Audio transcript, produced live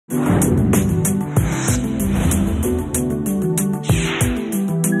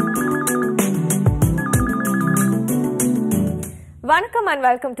வணக்கம் and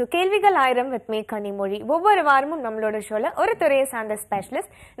welcome to Kelvigal Aayiram with me Kanimoli. ஒவ்வொரு வாரமும் நம்மளோட ஷோல ஒரு துறையை சார்ந்த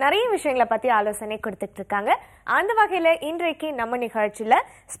ஸ்பெஷலிஸ்ட் நிறைய விஷயங்களை பத்தி ஆலோசனை கொடுத்துட்டு இருக்காங்க. அந்த வகையில இன்றைக்கு நம்ம நிகழ்ச்சியில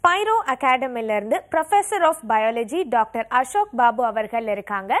ஸ்பைரோ அகாடமில இருந்து professor of biology doctor Ashok Babu அவர்கள்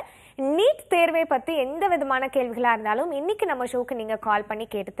இருக்காங்க. நீட் தேர்வை பத்தி எந்த விதமான கேள்விகளா இருந்தாலும் இன்னைக்கு நம்ம ஷோக்கு நீங்க கால் பண்ணி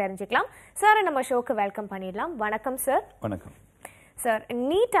கேட்டு தெரிஞ்சுக்கலாம். சார் நம்ம ஷோக்கு வெல்கம் பண்ணிடலாம். வணக்கம் சார். வணக்கம் சார்.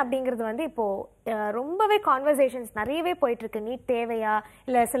 நீட் அப்படிங்கிறது வந்து இப்போ ரொம்பவே கான்வர்சேஷன்ஸ் நிறையவே போயிட்டு இருக்கு. நீட் தேவையா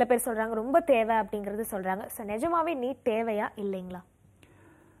இல்ல சில பேர் சொல்றாங்க ரொம்ப தேவை அப்படிங்கிறது சொல்றாங்க. ஸோ நிஜமாவே நீட் தேவையா இல்லைங்களா?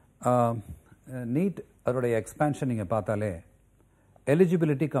 நீட் அதோடைய எக்ஸ்பேன்ஷன் நீங்கள் பார்த்தாலே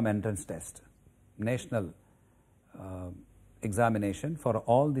eligibility come entrance test national examination for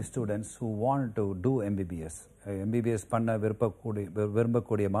all the students who want to two MBBS பண்ண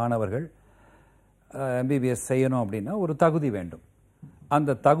விரும்பக்கூடிய மாணவர்கள் எம்பிபிஎஸ் செய்யணும் அப்படின்னா ஒரு தகுதி வேண்டும்.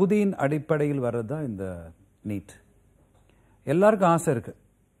 அந்த தகுதியின் அடிப்படையில் வர்றது தான் இந்த நீட். எல்லாருக்கும் ஆசை இருக்குது,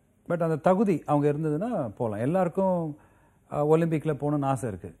 பட் அந்த தகுதி அவங்க இருந்ததுன்னா போகலாம். எல்லாருக்கும் ஒலிம்பிக்கில் போகணுன்னு ஆசை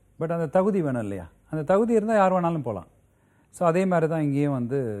இருக்குது, பட் அந்த தகுதி வேணும் இல்லையா? அந்த தகுதி இருந்தால் யார் வேணாலும் போகலாம். ஸோ அதே மாதிரி தான் இங்கேயும்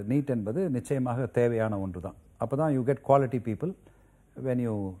வந்து நீட் என்பது நிச்சயமாக தேவையான ஒன்று தான். அப்போ தான் you get quality people when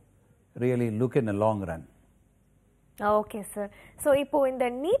you really look in a long run. Okay sir. So இப்போது இந்த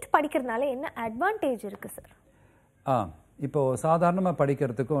நீட் படிக்கிறதுனால என்ன அட்வான்டேஜ் இருக்குது சார்? இப்போது சாதாரணமாக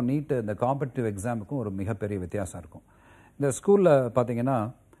படிக்கிறதுக்கும் நீட் இந்த காம்படிட்டிவ் எக்ஸாமுக்கும் ஒரு மிகப்பெரிய வித்தியாசம் இருக்கும். இந்த ஸ்கூலில் பார்த்தீங்கன்னா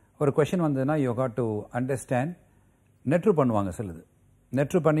ஒரு கொஷின் வந்ததுன்னா யூ காட் டு அண்டர்ஸ்டாண்ட். நெட்ரு பண்ணுவாங்க, சிலது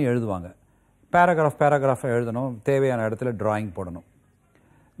நெட்ரு பண்ணி எழுதுவாங்க. பேராகிராஃபாக எழுதணும், தேவையான இடத்துல டிராயிங் போடணும்.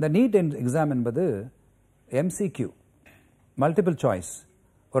 இந்த நீட் எக்ஸாம் என்பது எம்சிக்யூ, மல்டிபிள் சாய்ஸ்.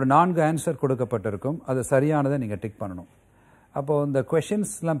 ஒரு 4 ஆன்சர் கொடுக்கப்பட்டிருக்கும், அது சரியானதை நீங்கள் டிக் பண்ணணும். அப்போது இந்த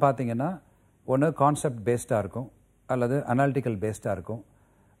கொஷின்ஸ்லாம் பார்த்தீங்கன்னா ஒன்று கான்செப்ட் பேஸ்டாக இருக்கும், அல்லது அனாலிட்டிக்கல் பேஸ்டாக இருக்கும்,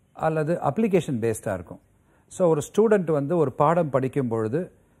 அல்லது அப்ளிகேஷன் பேஸ்டாக இருக்கும். ஸோ ஒரு ஸ்டூடெண்ட் வந்து ஒரு பாடம் படிக்கும் பொழுது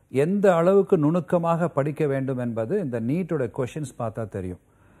எந்த அளவுக்கு நுணுக்கமாக படிக்க வேண்டும் என்பது இந்த நீட்டோட கொஷின்ஸ் பார்த்தா தெரியும்.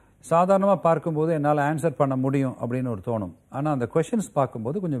 சாதாரணமாக பார்க்கும்போது என்னால் ஆன்சர் பண்ண முடியும் அப்படின்னு ஒரு தோணும். ஆனால் அந்த கொஷின்ஸ்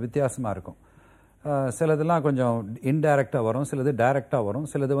பார்க்கும்போது கொஞ்சம் வித்தியாசமாக இருக்கும். சிலதெல்லாம் கொஞ்சம் இன்டைரக்டாக வரும், சிலது டைரக்டாக வரும்,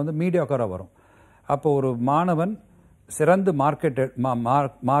 சிலது வந்து மீடியாக்கராக வரும். அப்போது ஒரு மாணவன் சிறந்து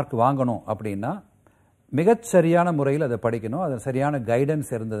மார்க் வாங்கணும் அப்படின்னா மிகச்சரியான முறையில் அதை படிக்கணும். அது சரியான கைடன்ஸ்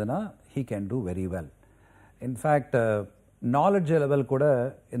இருந்ததுன்னா he can do very well. In fact knowledge level கூட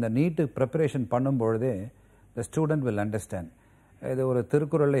இந்த நீட்டு preparation பண்ணும்பொழுதே the student will understand. இது ஒரு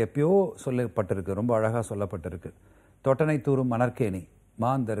திருக்குறளில் எப்பயோ சொல்லப்பட்டிருக்கு, ரொம்ப அழகாக சொல்லப்பட்டிருக்கு. தொட்டனை தூரும் மணற்கேணி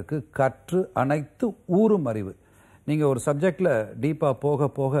மாந்தருக்கு கற்று அனைத்து ஊறும் அறிவு. நீங்கள் ஒரு சப்ஜெக்டில் டீப்பாக போக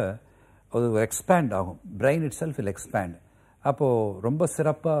போக அது எக்ஸ்பேண்ட் ஆகும். Brain it self will expand. அப்போது ரொம்ப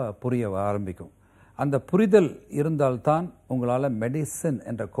சிறப்பாக புரிய ஆரம்பிக்கும். அந்த புரிதல் இருந்தால்தான் உங்களால் மெடிசன்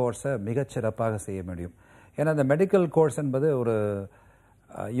என்ற கோர்ஸை மிகச்சிறப்பாக செய்ய முடியும். ஏன்னா அந்த மெடிக்கல் கோர்ஸ் என்பது ஒரு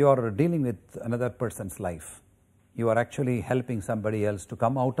you are dealing with another persons life. You are actually helping somebody else to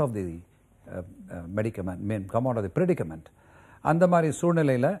come out of the come out of the ப்ரெடிகமெண்ட். அந்த மாதிரி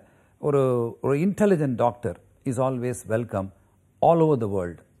சூழ்நிலையில் ஒரு intelligent doctor is always welcome all over the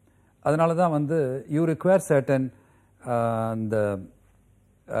world. அதனால தான் வந்து you require certain அந்த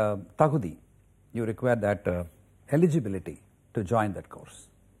தகுதி. You require that eligibility to join that course.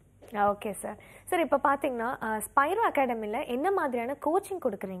 Okay sir. Sir இப்போ பார்த்தீங்கன்னா ஸ்பைரோ அகாடமியில் என்ன மாதிரியான கோச்சிங்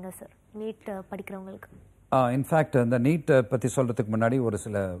கொடுக்குறீங்க சார் நீட் படிக்கிறவங்களுக்கு? இன்ஃபேக்ட் இந்த நீட்டை பற்றி சொல்கிறதுக்கு முன்னாடி ஒரு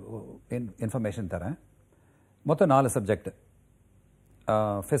சில இன்ஃபர்மேஷன் தரேன். மொத்தம் 4 subject: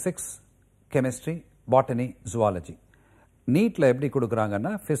 physics, chemistry, botany, zoology. நீட்டில் எப்படி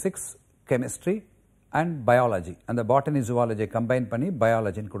கொடுக்குறாங்கன்னா ஃபிசிக்ஸ், கெமிஸ்ட்ரி அண்ட் பயாலஜி, அந்த பாட்டனி ஜுவாலஜியை கம்பைன் பண்ணி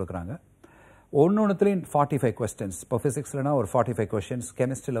பயாலஜின்னு கொடுக்குறாங்க. ஒன்றுத்துலேயும் 45 கொஸ்டின்ஸ். இப்போ ஃபிசிக்ஸ்லனா ஒரு 45 கொஸ்டின்ஸ்,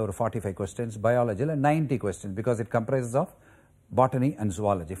 கெமிஸ்ட்ரியில் ஒரு 45 questions, பயாலஜியில் 90 questions. Because it comprises of botany and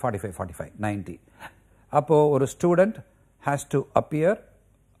zoology. 45 90. அப்போது ஒரு student has to appear,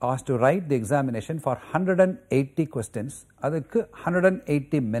 has to right the examination for 180 questions. அதுக்கு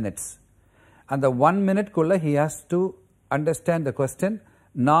 180 மினிட்ஸ். அந்த 1 மினிட்குள்ளே he has to understand the question.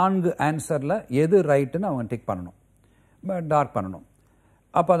 4 ஆன்சரில் எது ரைட்டுன்னு அவங்க டிக் பண்ணணும், டார்க் பண்ணணும்.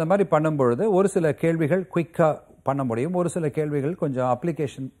 அப்போ அந்த மாதிரி பண்ணும்பொழுது ஒரு சில கேள்விகள் குயிக்காக பண்ண முடியும், ஒரு சில கேள்விகள் கொஞ்சம்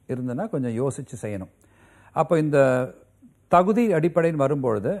அப்ளிகேஷன் இருந்ததுன்னா கொஞ்சம் யோசித்து செய்யணும். அப்போ இந்த தகுதி அடிப்படையில்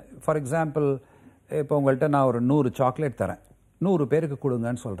வரும்பொழுது, ஃபார் எக்ஸாம்பிள் இப்போ உங்கள்கிட்ட நான் ஒரு 100 சாக்லேட் தரேன், 100 பேருக்கு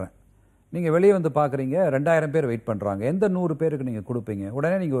கொடுங்கன்னு சொல்கிறேன். நீங்கள் வெளியே வந்து பார்க்குறீங்க 2000 பேர் வெயிட் பண்ணுறாங்க. எந்த 100 பேருக்கு நீங்கள் கொடுப்பீங்க?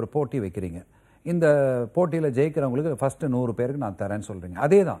 உடனே நீங்கள் ஒரு போட்டி வைக்கிறீங்க. இந்த போட்டியில் ஜெயிக்கிறவங்களுக்கு ஃபஸ்ட்டு 100 பேருக்கு நான் தரேன்னு சொல்கிறீங்க.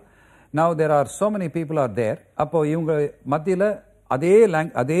 அதே தான். Now there are so many people are தேர். அப்போது இவங்க மத்தியில்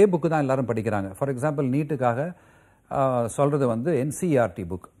அதே புக்கு தான் எல்லாரும் படிக்கிறாங்க. ஃபார் எக்ஸாம்பிள் நீட்டுக்காக சொல்கிறது வந்து என்சிஇஆர்டி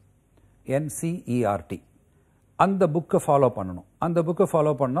புக், NCERT. அந்த புக்கை ஃபாலோ பண்ணணும். அந்த புக்கை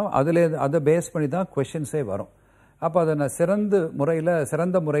ஃபாலோ பண்ணோம், அதை பேஸ் பண்ணி தான் கொஷின்ஸே வரும். அப்போ அதை நான்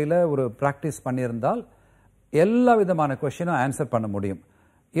சிறந்த முறையில் ஒரு ப்ராக்டிஸ் பண்ணியிருந்தால் எல்லா விதமான கொஷினும் ஆன்சர் பண்ண முடியும்.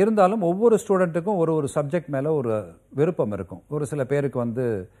 இருந்தாலும் ஒவ்வொரு ஸ்டூடெண்ட்டுக்கும் ஒரு சப்ஜெக்ட் மேலே ஒரு விருப்பம் இருக்கும். ஒரு சில பேருக்கு வந்து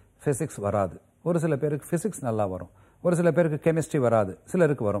ஃபிசிக்ஸ் வராது, ஒரு சில பேருக்கு ஃபிசிக்ஸ் நல்லா வரும், ஒரு சில பேருக்கு கெமிஸ்ட்ரி வராது,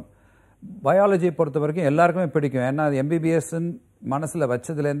 சிலருக்கு வரும். பயாலஜியை பொறுத்த வரைக்கும் எல்லாருக்குமே பிடிக்கும். ஏன்னா எம்பிபிஎஸ்ன்னு மனசில்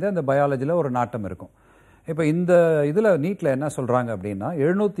வச்சதுலேருந்தே அந்த பயாலஜியில் ஒரு நாட்டம் இருக்கும். இப்போ இந்த இதில் நீட்டில் என்ன சொல்கிறாங்க அப்படின்னா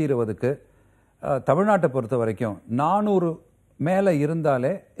 720க்கு தமிழ்நாட்டை பொறுத்த வரைக்கும் 400 மேலே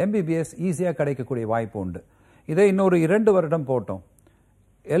இருந்தாலே எம்பிபிஎஸ் ஈஸியாக கிடைக்கக்கூடிய வாய்ப்பு உண்டு. இதே இன்னொரு 2 வருடம் போட்டோம்,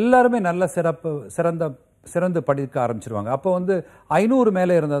 எல்லாருமே நல்ல சிறந்து படிக்க ஆரம்பிச்சிருவாங்க. அப்போ வந்து 500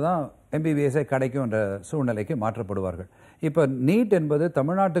 மேலே இருந்தால் தான் எம்பிபிஎஸ்ஸே கிடைக்கும் என்ற சூழ்நிலைக்கு மாற்றப்படுவார்கள். இப்போ நீட் என்பது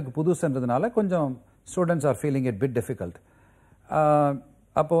தமிழ்நாட்டுக்கு புதுசுன்றதுனால கொஞ்சம் students are feeling it bit difficult.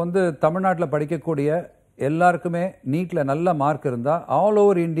 அப்போ வந்து தமிழ்நாட்டில் படிக்கக்கூடிய எல்லாருக்குமே நீட்டில் நல்ல மார்க் இருந்தால் ஆல்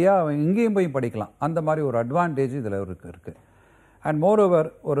ஓவர் இந்தியா இங்கேயும் போய் படிக்கலாம். அந்த மாதிரி ஒரு அட்வான்டேஜ் இதில் இருக்குது. அண்ட் மோர் ஓவர்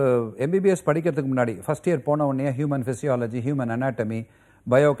ஒரு எம்பிபிஎஸ் படிக்கிறதுக்கு முன்னாடி ஃபஸ்ட் இயர் போன உடனே ஹியூமன் ஃபிசியாலஜி, ஹியூமன் அனாட்டமி,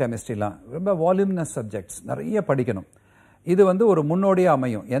 பயோகெமிஸ்ட்ரிலாம் ரொம்ப வால்யூமினஸ் சப்ஜெக்ட்ஸ் நிறைய படிக்கணும். இது வந்து ஒரு முன்னோடியாக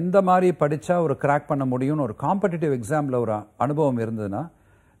அமையும். எந்த மாதிரி படித்தா ஒரு கிராக் பண்ண முடியும்னு ஒரு காம்படிட்டிவ் எக்ஸாமில் ஒரு அனுபவம் இருந்ததுன்னா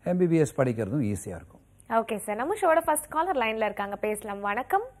எம்பிபிஎஸ் படிக்கிறதும் ஈஸியாக இருக்கும். ஓகே சார், நம்ம ஷோட ஃபர்ஸ்ட் காலர் லைனில் இருக்காங்க, பேசலாம்.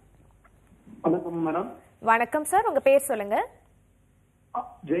 வணக்கம். வணக்கம் மேடம். வணக்கம் சார், உங்கள் பேர் சொல்லுங்க.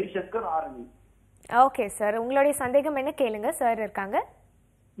 ஜெய்சங்கர் ஆரணி. ஓகே சார், உங்களுடைய சந்தேகம் என்ன கேளுங்க, சார் இருக்காங்க.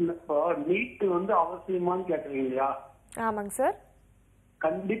 நீட் வந்து அவசியமான்னு கேட்குறீங்க இல்லையா? ஆமாங்க சார்.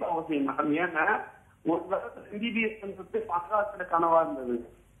 கண்டிப்பா அவசியம் மேடம். ஏன்னா ஒரு எம்பிபிஎஸ் பணக்காரத்துல கனவா இருந்தது.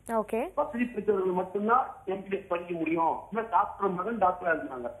 ஓகே. வசதி பிடிச்சவர்கள் மட்டும்தான் எம்பிபிஎஸ் படிக்க முடியும். டாக்டர் மகன் டாக்டரா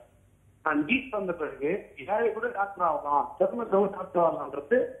இருந்தாங்க. நான் நீட் வந்த பிறகு ஏழை கூட டாக்டர் ஆகலாம், டாக்டர்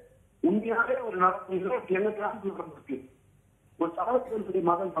ஆகலாம்ன்றது உண்மையாவே ஒரு நடப்பு. எங்க கிளாஸ்ல இருக்கு ஒரு சகோதரனுடைய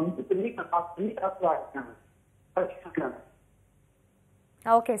மகன் வந்து நீட்டை பாஸ் பண்ணி டாக்டர் ஆகிருக்காங்க.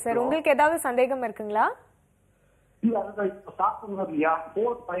 ஓகே சார், உங்களுக்கு ஏதாவது சந்தேகம் இருக்குங்களா? இல்ல அதுதான் இப்ப சாப்பிடணும் இல்லையா,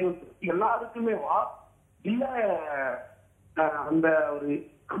 போர்ட் பயம் எல்லாருக்குமே வா இல்ல அந்த ஒரு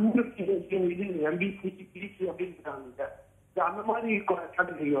கம்யூனிகேஷன் இது எம்பிசி பிடிசி அப்படின்னு இருக்காங்க. அந்த மாதிரி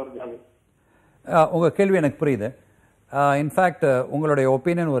கேட்டகரி வருது. உங்கள் கேள்வி எனக்கு புரியுது. இன்ஃபேக்ட் உங்களுடைய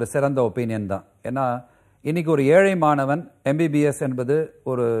ஒப்பீனியன் ஒரு சிறந்த ஒப்பீனியன் தான். ஏன்னா இன்னைக்கு ஒரு ஏழை மாணவன் எம்பிபிஎஸ் என்பது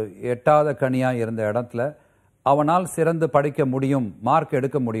ஒரு எட்டாத கனியாக இருந்த இடத்துல அவனால் சிறந்து படிக்க முடியும், மார்க்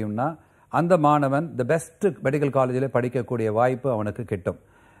எடுக்க முடியும்னா அந்த மாணவன் தி பெஸ்ட் மெடிக்கல் காலேஜில் படிக்கக்கூடிய வாய்ப்பு அவனுக்கு கிட்டும்.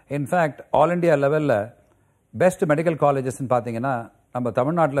 இன்ஃபேக்ட் ஆல் இண்டியா லெவலில் பெஸ்ட் மெடிக்கல் காலேஜஸ்ன்னு பார்த்தீங்கன்னா நம்ம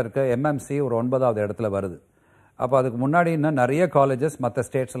தமிழ்நாட்டில் இருக்க எம்எம்சி ஒரு 9வது இடத்துல வருது. அப்போ அதுக்கு முன்னாடி இன்னும் நிறைய காலேஜஸ் மற்ற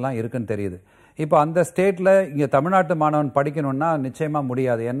ஸ்டேட்ஸ் எல்லாம் இருக்குன்னு தெரியுது. இப்போ அந்த ஸ்டேட்டில் இங்கே தமிழ்நாட்டு மாணவன் படிக்கணும்னா நிச்சயமாக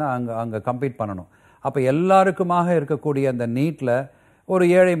முடியாது. ஏன்னா அங்கே கம்பீட் பண்ணணும். அப்போ எல்லாருக்குமாக இருக்கக்கூடிய அந்த நீட்டில் ஒரு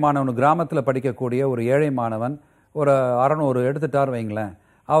ஏழை மாணவன், கிராமத்தில் படிக்கக்கூடிய ஒரு ஏழை மாணவன் ஒரு 600 எடுத்துட்டார் வைங்களேன்,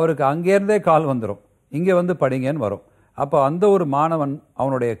 அவருக்கு அங்கேருந்தே கால் வந்துடும், இங்கே வந்து படிங்கன்னு வரும். அப்போ அந்த ஒரு மாணவன்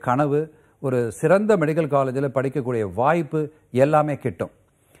அவனுடைய கனவு ஒரு சிறந்த மெடிக்கல் காலேஜில் படிக்கக்கூடிய வாய்ப்பு எல்லாமே கிட்டும்.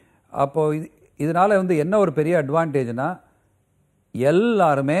 அப்போது இதனால் வந்து என்ன ஒரு பெரிய அட்வான்டேஜ்னா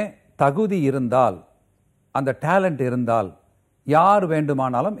எல்லாருமே தகுதி இருந்தால், அந்த டேலண்ட் இருந்தால் யார்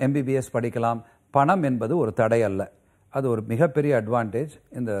வேண்டுமானாலும் எம்பிபிஎஸ் படிக்கலாம். பணம் என்பது ஒரு தடை அல்ல. அது ஒரு மிகப்பெரிய அட்வான்டேஜ்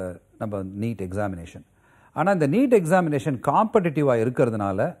இந்த நம்ம நீட் எக்ஸாமினேஷன். ஆனால் இந்த நீட் எக்ஸாமினேஷன் காம்படிட்டிவாக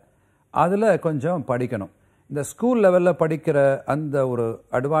இருக்கிறதுனால அதில் கொஞ்சம் படிக்கணும். இந்த ஸ்கூல் லெவலில் படிக்கிற அந்த ஒரு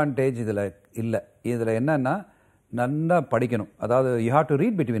அட்வான்டேஜ் இதில் இல்லை. இதில் என்னென்னா நல்லா படிக்கணும். அதாவது you have to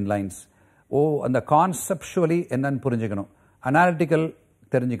read between lines. அந்த கான்செப்சுவலி என்னன்னு புரிஞ்சுக்கணும், அனாலிட்டிக்கல்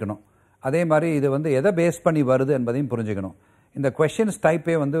தெரிஞ்சுக்கணும். அதே மாதிரி இது வந்து எதை பேஸ் பண்ணி வருது என்பதையும் புரிஞ்சுக்கணும். இந்த கொஷின்ஸ்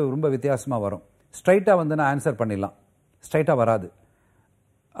டைப்பே வந்து ரொம்ப வித்தியாசமாக வரும். ஸ்ட்ரைட்டாக வந்து நான் ஆன்சர் பண்ணிடலாம், ஸ்ட்ரைட்டாக வராது,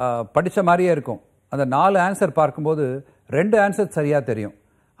 படித்த மாதிரியே இருக்கும். அந்த 4 ஆன்சர் பார்க்கும்போது 2 ஆன்சர் சரியாக தெரியும்.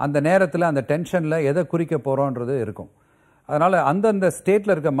 அந்த நேரத்தில் அந்த டென்ஷனில் எதை குறிக்க போகிறோன்றது இருக்கும். அதனால் அந்தந்த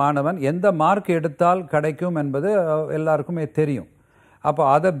ஸ்டேட்டில் இருக்க மாணவன் எந்த மார்க் எடுத்தால் கிடைக்கும் என்பது எல்லாருக்குமே தெரியும். அப்போ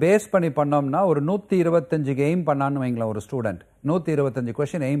அதை பேஸ் பண்ணி பண்ணோம்னா ஒரு 125க்கு எய்ம் பண்ணான்னு வைங்களேன். ஒரு ஸ்டூடெண்ட் 125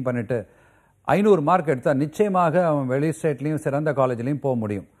 கொஷின் எய்ம் பண்ணிவிட்டு 500 மார்க் எடுத்தால் நிச்சயமாக அவன் வெளி ஸ்டேட்லேயும் சிறந்த காலேஜ்லேயும் போக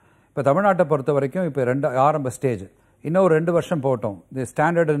முடியும். இப்போ தமிழ்நாட்டை பொறுத்த வரைக்கும் இப்போ ஆரம்ப ஸ்டேஜ், இன்னும் ஒரு 2 வருஷம் போட்டோம். இந்த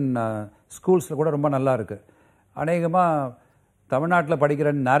ஸ்டாண்டர்ட் இன் ஸ்கூல்ஸில் கூட ரொம்ப நல்லா இருக்குது. அநேகமாக தமிழ்நாட்டில்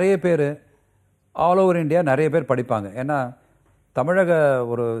படிக்கிற நிறைய பேர் ஆல் ஓவர் இந்தியா நிறைய பேர் படிப்பாங்க. ஏன்னா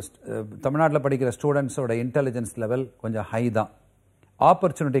தமிழ்நாட்டில் படிக்கிற ஸ்டூடெண்ட்ஸோட இன்டெலிஜென்ஸ் லெவல் கொஞ்சம் ஹை தான்.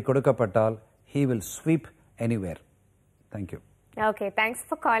 ஆப்பர்ச்சுனிட்டி கொடுக்கப்பட்டால் he will sweep anywhere. Thank you. Okay, thanks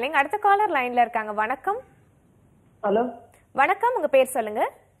for calling. அடுத்த காலர் லைன்ல இருக்காங்க. வணக்கம். ஹலோ. வணக்கம், உங்க பேர் சொல்லுங்க.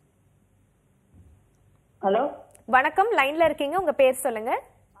 ஹலோ. வணக்கம், லைன்ல இருக்கீங்க, உங்க பேர் சொல்லுங்க.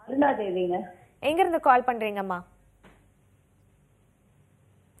 அருணாதேவிங்க. எங்க இருந்து கால் பண்றீங்கம்மா?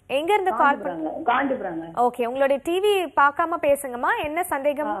 எங்க இருந்து கால் காண்டிபுரங்க. ஓகே, உங்களுடைய டிவி பார்க்காம பேசுங்கம்மா. என்ன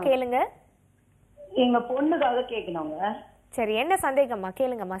சந்தேகம் கேளுங்க. எங்க பொண்ணுக்காக கேட்கணுங்க. சரி, என்ன சந்தேகம்மா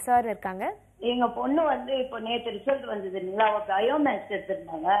கேளுங்கம்மா, சார் இருக்காங்க. எங்க பொண்ணு இப்போ நேத்து ரிசல்ட் வந்தது இல்லைங்களா, அவ பயோமேக்ஸ்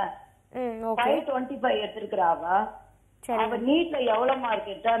எடுத்திருந்தாங்க. 525 எடுத்திருக்கிறாவ. சரி, அவ நீட்ல எவ்வளவு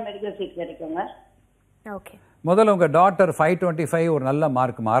மார்க் எடுத்தா மெடிக்கல் சீட் கிடைக்குங்க? ஓகே, முதல்ல உங்க டாக்டர் 525 ஒரு நல்ல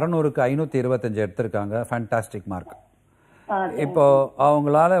மார்க், 600க்கு 525 எடுத்திருக்காங்க, ஃபேண்டாஸ்டிக் மார்க். இப்போ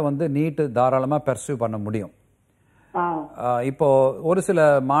அவங்களால நீட் தாராளமா பெர்சியூ பண்ண முடியும். இப்போ ஒரு சில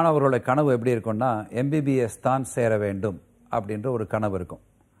மாணவர்களோட கனவு எப்படி இருக்கும்னா, எம்பிபிஎஸ் தான் சேர வேண்டும் அப்படின்ற ஒரு கனவு இருக்கும்.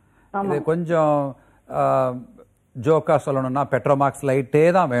 இது கொஞ்சம் ஜோக்கா சொல்லணும்னா பெட்ரோமார்க்ஸ் லைட்டே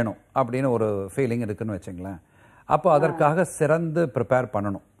தான் வேணும் அப்படின்னு ஒரு ஃபீலிங் இருக்குன்னு வச்சுங்களேன். அப்போ அதற்காக சிறந்து ப்ரிப்பேர்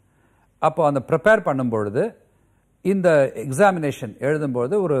பண்ணணும். அப்போ அந்த ப்ரிப்பேர் பண்ணும் பொழுது இந்த எக்ஸாமினேஷன்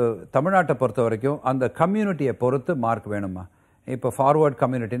எழுதும்போது ஒரு தமிழ்நாட்டை பொறுத்த வரைக்கும் அந்த கம்யூனிட்டியை பொறுத்து மார்க் வேணுமா. இப்போ ஃபார்வர்ட்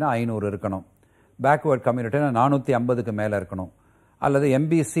கம்யூனிட்டினா 500 இருக்கணும், பேக்வேர்ட் கம்யூனிட்டினா 450க்கு மேலே இருக்கணும், அல்லது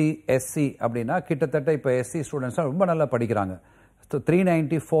எம்பிசி எஸ்சி அப்படின்னா கிட்டத்தட்ட இப்போ எஸ்சி ஸ்டூடெண்ட்ஸ்லாம் ரொம்ப நல்லா படிக்கிறாங்க.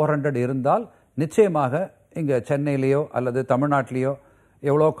 390 400 இருந்தால் நிச்சயமாக இங்கே சென்னையிலேயோ அல்லது தமிழ்நாட்டிலேயோ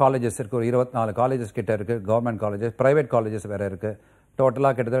எவ்வளோ காலேஜஸ் இருக்குது, ஒரு 24 காலேஜஸ் கிட்ட இருக்குது, கவர்மெண்ட் காலேஜஸ், ப்ரைவேட் காலேஜஸ் வேறு இருக்குது.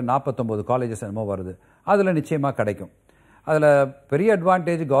 டோட்டலாக கிட்டத்தட்ட 49 காலேஜஸ் என்னமோ வருது. அதில் நிச்சயமாக கிடைக்கும். அதில் பெரிய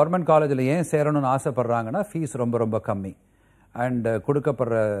அட்வான்டேஜ் கவர்மெண்ட் காலேஜில் ஏன் சேரணும்னு ஆசைப்படுறாங்கன்னா, ஃபீஸ் ரொம்ப ரொம்ப கம்மி அண்ட்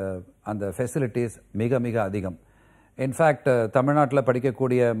கொடுக்கப்படுற அந்த ஃபெசிலிட்டிஸ் மிக மிக அதிகம். இன்ஃபேக்ட் தமிழ்நாட்டில்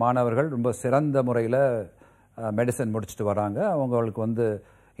படிக்கக்கூடிய மாணவர்கள் ரொம்ப சிறந்த முறையில் மெடிசன் முடிச்சுட்டு வராங்க. அவங்களுக்கு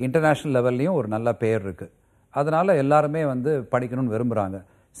இன்டர்நேஷ்னல் லெவல்லையும் ஒரு நல்ல பேர் இருக்குது. அதனால் எல்லாருமே படிக்கணும்னு விரும்புகிறாங்க.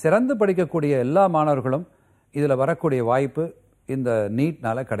 சிறந்து படிக்கக்கூடிய எல்லா மாணவர்களும் இதில் வரக்கூடிய வாய்ப்பு இந்த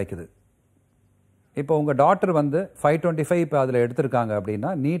நீட்னால கிடைக்குது. இப்போ உங்கள் டாக்டர் 525 இப்போ அதில் எடுத்திருக்காங்க அப்படின்னா,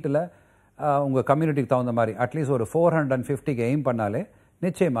 நீட்டில் உங்கள் கம்யூனிட்டிக்கு தகுந்த மாதிரி அட்லீஸ்ட் ஒரு 450க்கு எய்ம் பண்ணாலே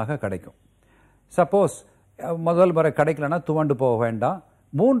நிச்சயமாக கிடைக்கும். சப்போஸ் முதல் முறை கிடைக்கலன்னா துவண்டு போக வேண்டாம்.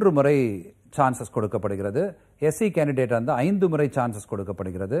 3 முறை சான்சஸ் கொடுக்கப்படுகிறது. எஸ்சி கேண்டிடேட் 5 முறை சான்சஸ்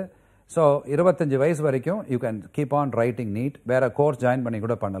கொடுக்கப்படுகிறது. ஸோ 25 வயசு வரைக்கும் you can keep on writing NEET. வேறு கோர்ஸ் ஜாயின் பண்ணி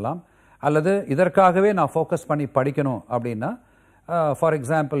கூட பண்ணலாம். அல்லது இதற்காகவே நான் ஃபோக்கஸ் பண்ணி படிக்கணும் அப்படின்னா, ஃபார்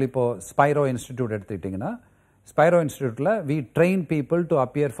எக்ஸாம்பிள் இப்போது ஸ்பைரோ இன்ஸ்டிடியூட் எடுத்துக்கிட்டிங்கன்னா, Spiro இன்ஸ்டிடியூட்டில் we train people to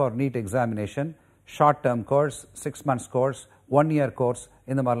appear for NEET examination, short term course, 6 months course, 1 year course,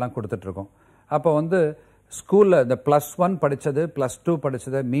 இந்த மாதிரிலாம் கொடுத்துட்ருக்கோம். அப்போ ஸ்கூலில் இந்த +1 படித்தது +2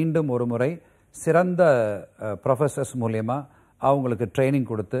 படித்ததை மீண்டும் ஒரு முறை சிறந்த ப்ரொஃபஸர்ஸ் மூலியமாக அவங்களுக்கு ட்ரைனிங்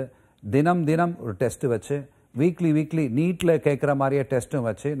கொடுத்து தினம் தினம் ஒரு டெஸ்ட்டு வச்சு வீக்லி நீட்டில் கேட்குற மாதிரியே டெஸ்ட்டும்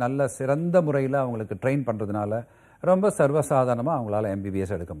வச்சு நல்ல சிறந்த முறையில் அவங்களுக்கு ட்ரெயின் பண்ணுறதுனால ரொம்ப சர்வசாதாரணமாக அவங்களால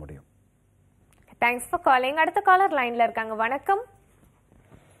எம்பிபிஎஸ் எடுக்க முடியும். Thanks for calling. அடுத்த காலர் லைன்ல இருக்காங்க. வணக்கம்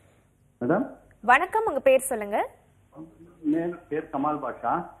மேடம். வணக்கம், உங்க பேர் சொல்லுங்க. பேர் கமால்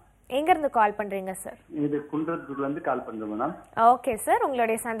பாஷா. எங்க இருந்து கால் பண்றீங்க சார்? இது குன்றத்தூர்ல இருந்து கால் பண்றேன் மேடம். ஓகே சார்,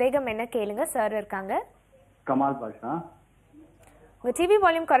 உங்களுடைய சந்தேகம் என்ன கேளுங்க, சார் இருக்காங்க. கமால் பாஷா. உங்க டிவி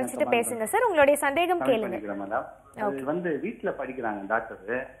வால்யூம் குறைச்சிட்டு பேசுங்க சார், உங்களுடைய சந்தேகம் கேளுங்க. மேடம் வீட்ல படிக்கிறாங்க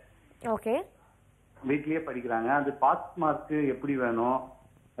டாக்டர். ஓகே, வீட்லயே படிக்கிறாங்க. அது பாஸ் மார்க் எப்படி வேணும்,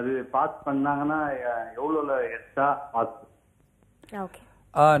 அது பாஸ் பண்ணாங்கன்னா எவ்வளவு extra pass? Okay,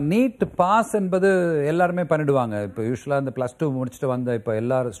 NEET pass என்பது எல்லாருமே பண்ணிடுவாங்க. இப்போ யூஸ்வலாக இந்த +2 முடிச்சுட்டு வந்த இப்போ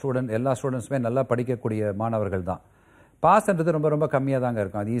எல்லா ஸ்டூடெண்ட்ஸுமே நல்லா படிக்கக்கூடிய மாணவர்கள் தான். பாஸ்ன்றது ரொம்ப ரொம்ப கம்மியாக தாங்க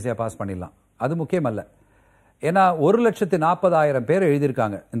இருக்கும். அது ஈஸியாக பாஸ் பண்ணிடலாம். அது முக்கியம் அல்ல. ஏன்னா 1,40,40,000 பேர்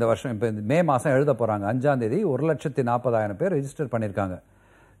எழுதியிருக்காங்க இந்த வருஷம். இப்போ மே மாதம் எழுத போகிறாங்க 5ஆம் தேதி. 1,40,40,000 பேர் ரெஜிஸ்டர் பண்ணியிருக்காங்க.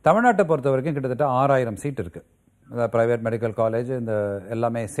 தமிழ்நாட்டை பொறுத்த வரைக்கும் கிட்டத்தட்ட 6,000 சீட் இருக்குது. ப்ரைவேட் மெடிக்கல் காலேஜ் இந்த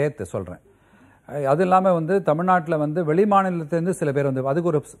எல்லாமே சேர்த்து சொல்கிறேன். அது இல்லாமல் தமிழ்நாட்டில் வெளி மாநிலத்திலேருந்து சில பேர்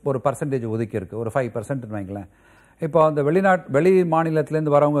அதுக்கு ஒரு பர்சன்டேஜ் ஒதுக்கி இருக்குது, ஒரு 5% வைங்களேன். இப்போ அந்த வெளி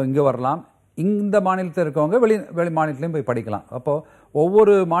மாநிலத்திலேருந்து வரவங்க இங்கே வரலாம், இந்த மாநிலத்தில் இருக்கவங்க வெளி மாநிலத்திலையும் போய் படிக்கலாம். அப்போது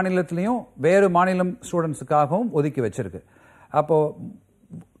ஒவ்வொரு மாநிலத்திலையும் வேறு மாநிலம் ஸ்டூடெண்ட்ஸுக்காகவும் ஒதுக்கி வச்சிருக்கு. அப்போது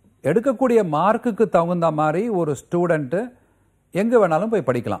எடுக்கக்கூடிய மார்க்குக்கு தகுந்த மாதிரி ஒரு ஸ்டூடெண்ட்டு எங்கே வேணாலும் போய்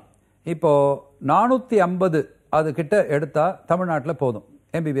படிக்கலாம். இப்போது 450 அது கிட்ட எடுத்தால் தமிழ்நாட்டில் போதும்,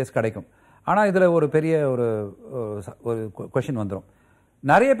 எம்பிபிஎஸ் கிடைக்கும். ஆனால் இதில் ஒரு பெரிய ஒரு கொஷின் வந்துடும்.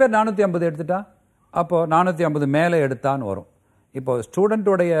 நிறைய பேர் 450 எடுத்துட்டா அப்போது 450 மேலே எடுத்தான்னு வரும். இப்போ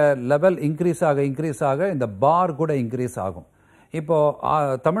ஸ்டூடெண்ட்டுடைய லெவல் இன்க்ரீஸ் ஆக இந்த பார் கூட இன்க்ரீஸ் ஆகும்.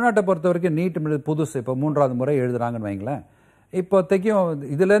 இப்போது தமிழ்நாட்டை பொறுத்த வரைக்கும் நீட் புதுசு, இப்போ 3ஆவது முறை எழுதுறாங்கன்னு வைங்களேன். இப்போதைக்கும்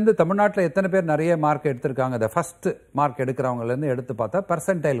இதுலேருந்து தமிழ்நாட்டில் எத்தனை பேர் நிறைய மார்க் எடுத்திருக்காங்க, இந்த ஃபஸ்ட்டு மார்க் எடுக்கிறவங்கலேருந்து எடுத்து பார்த்தா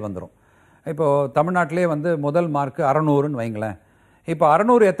பெர்சன்டைல் வந்துடும். இப்போது தமிழ்நாட்டிலே முதல் மார்க்கு 600ன்னு வைங்களேன். இப்போ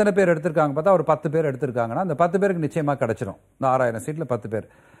 600 எத்தனை பேர் எடுத்திருக்காங்க பார்த்தா ஒரு 10 பேர் எடுத்திருக்காங்கன்னா அந்த 10 பேருக்கு நிச்சயமாக கிடச்சிரும். இந்த 6000 சீட்டில் 10 பேர்.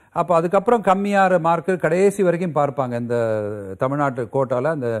 அப்போ அதுக்கப்புறம் கம்மியாகிற மார்க்கு கடைசி வரைக்கும் பார்ப்பாங்க. இந்த தமிழ்நாட்டு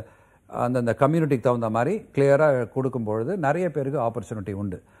கோட்டாவில் அந்தந்த கம்யூனிட்டிக்கு தகுந்த மாதிரி கிளியராக கொடுக்கும்பொழுது நிறைய பேருக்கு ஆப்பர்ச்சுனிட்டி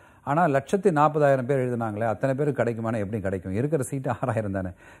உண்டு. ஆனால் 140,000 பேர் எழுதினாங்களே, அத்தனை பேருக்கு கிடைக்குமானா எப்படி கிடைக்கும்? இருக்கிற சீட்டு 6000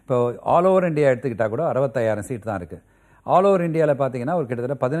 தானே. இப்போ ஆல் ஓவர் இந்தியா எடுத்துக்கிட்டால் கூட 65,000 சீட் தான் இருக்குது. ஆல் ஓவர் இந்தியாவில் பார்த்தீங்கன்னா ஒரு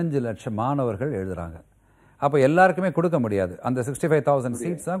கிட்டத்தட்ட 15 லட்சம் மாணவர்கள் எழுதுகிறாங்க. அப்போ எல்லாருக்குமே கொடுக்க முடியாது. அந்த 65,000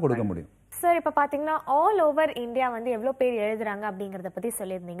 சீட்ஸ் தான் கொடுக்க முடியும். சார், இப்போ பார்த்தீங்கன்னா ஆல் ஓவர் இந்தியா வந்து எவ்வளோ பேர் எழுதுறாங்க அப்படிங்கிறத பற்றி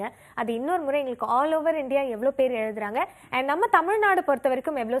சொல்லியிருந்தீங்க. அது இன்னொரு முறை எங்களுக்கு ஆல் ஓவர் இந்தியா எவ்வளோ பேர் எழுதுறாங்க அண்ட் நம்ம தமிழ்நாடு பொறுத்த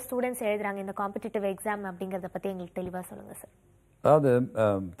வரைக்கும் எவ்வளோ ஸ்டூடெண்ட்ஸ் எழுதுறாங்க இந்த காம்படிட்டிவ் எக்ஸாம் அப்படிங்கிறத பற்றி எங்களுக்கு தெளிவாக சொல்லுங்கள் சார். அதாவது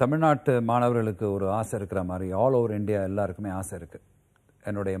தமிழ்நாட்டு மாணவர்களுக்கு ஒரு ஆசை இருக்கிற மாதிரி ஆல் ஓவர் இந்தியா எல்லாருக்குமே ஆசை இருக்குது.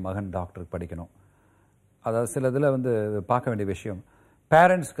 என்னுடைய மகன் டாக்டருக்கு படிக்கணும். அதாவது சில இதில் வந்து பார்க்க வேண்டிய விஷயம்,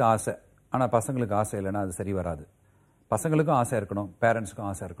 பேரண்ட்ஸ்க்கு ஆசை, ஆனால் பசங்களுக்கு ஆசை இல்லைன்னா அது சரி வராது. பசங்களுக்கும் ஆசை இருக்கணும், பேரண்ட்ஸுக்கும்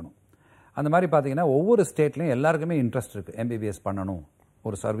ஆசை இருக்கணும். அந்த மாதிரி பார்த்தீங்கன்னா ஒவ்வொரு ஸ்டேட்லேயும் எல்லாருக்குமே இன்ட்ரெஸ்ட் இருக்குது. எம்பிபிஎஸ் பண்ணணும்,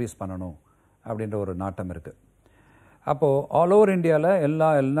 ஒரு சர்வீஸ் பண்ணணும் அப்படின்ற ஒரு நாட்டம் இருக்குது. அப்போது ஆல் ஓவர் இந்தியாவில்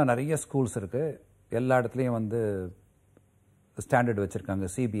எல்லாம் நிறைய ஸ்கூல்ஸ் இருக்குது. எல்லா இடத்துலையும் வந்து ஸ்டாண்டர்ட் வச்சுருக்காங்க.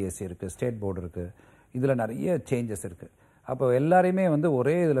 சிபிஎஸ்சி இருக்குது, ஸ்டேட் போர்டு இருக்குது. இதில் நிறைய சேஞ்சஸ் இருக்குது. அப்போ எல்லாரையுமே வந்து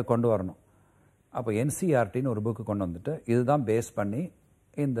ஒரே இதில் கொண்டு வரணும். அப்போ என்சிஆர்டின்னு ஒரு புக்கு கொண்டு வந்துட்டு இதுதான் பேஸ் பண்ணி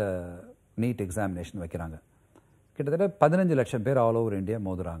இந்த நீட் எக்ஸாமினேஷன் வைக்கிறாங்க. கிட்டத்தட்ட 15 லட்சம் பேர் ஆல் ஓவர் இந்தியா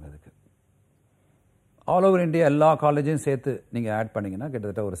மோதுறாங்க. அதுக்கு ஆல் ஓவர் இந்தியா எல்லா காலேஜையும் சேர்த்து நீங்கள் ஆட் பண்ணிங்கன்னா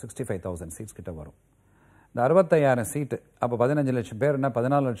கிட்டத்தட்ட ஒரு 65,000 சீட்ஸ் கிட்ட வரும். இந்த 65,000 சீட்டு அப்போ 15 லட்சம் பேர்னா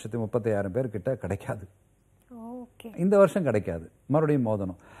 14,30,000 பேர் கிட்ட கிடைக்காது. இந்த வருஷம் கிடைக்காது, மறுபடியும்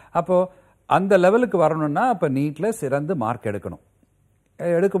மோதணும். அப்போது அந்த லெவலுக்கு வரணும்னா அப்போ நீட்டில் சிறந்து மார்க் எடுக்கணும்.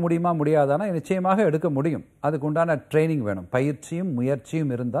 எடுக்க முடியுமா முடியாதானா? நிச்சயமாக எடுக்க முடியும். அதுக்கு உண்டான ட்ரைனிங் வேணும். பயிற்சியும்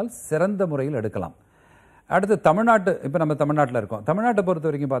முயற்சியும் இருந்தால் சிறந்த முறையில் எடுக்கலாம். அடுத்து தமிழ்நாட்டு, இப்போ நம்ம தமிழ்நாட்டில் இருக்கோம். தமிழ்நாட்டை பொறுத்த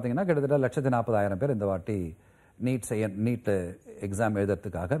வரைக்கும் பார்த்தீங்கன்னா கிட்டத்தட்ட 140,000 பேர் இந்த வாட்டி நீட் எக்ஸாம்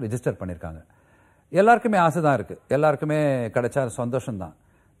எழுதுறதுக்காக ரிஜிஸ்டர் பண்ணியிருக்காங்க. எல்லாருக்குமே ஆசை தான் இருக்குது, எல்லாருக்குமே கிடைச்சா சந்தோஷம்தான்.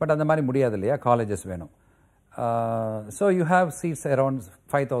 பட் அந்த மாதிரி முடியாது இல்லையா, காலேஜஸ் வேணும். So you have seeds around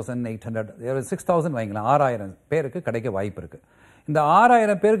 5,800, 6,000 வைங்களேன். 6,000 பேருக்கு கிடைக்க வாய்ப்பு இருக்குது. இந்த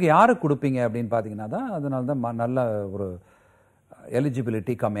 6,000 பேருக்கு யாருக்கு கொடுப்பீங்க அப்படின்னு பார்த்தீங்கன்னா தான், அதனால தான் நல்ல ஒரு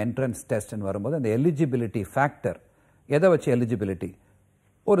எலிஜிபிலிட்டி கம் என்ட்ரன்ஸ் டெஸ்ட்னு வரும்போது அந்த எலிஜிபிலிட்டி ஃபேக்டர் எதை வச்சு எலிஜிபிலிட்டி,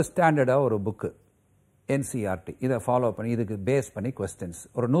 ஒரு ஸ்டாண்டர்டாக ஒரு புக்கு என்சிஆர்டி இதை ஃபாலோ பண்ணி இதுக்கு பேஸ் பண்ணி கொஸ்டின்ஸ்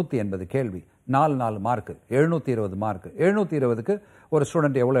ஒரு 180 கேள்வி, 4 மார்க்கு, 720 மார்க்கு. 720க்கு ஒரு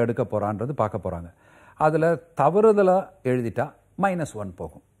ஸ்டூடெண்ட் எவ்வளோ எடுக்க போகிறான்றது பார்க்க போகிறாங்க. அதில் தவறுதலாக எழுதிட்டா -1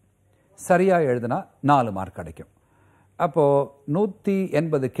 போகும், சரியாக எழுதுனா 4 மார்க் கிடைக்கும். அப்போது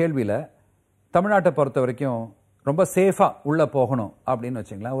 180 கேள்வியில் தமிழ்நாட்டை பொறுத்த வரைக்கும் ரொம்ப சேஃபாக உள்ளே போகணும் அப்படின்னு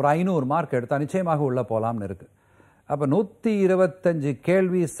வச்சிங்களேன், ஒரு 500 மார்க் எடுத்தால் நிச்சயமாக உள்ளே போகலாம்னு இருக்குது. அப்போ 125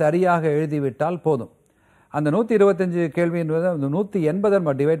 கேள்வி சரியாக எழுதிவிட்டால் போதும். அந்த 125 கேள்வின்றது அந்த 180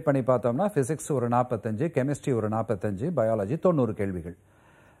 நம்ம டிவைட் பண்ணி பார்த்தோம்னா ஃபிசிக்ஸ் ஒரு 45, கெமிஸ்ட்ரி ஒரு 45, பயாலஜி 90 கேள்விகள்.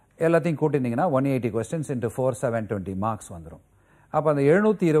 எல்லாத்தையும் கூட்டினீங்கன்னா 180 கொஸ்டின்ஸ் இன்ட்டு 4 720 மார்க்ஸ் வந்துடும். அப்போ அந்த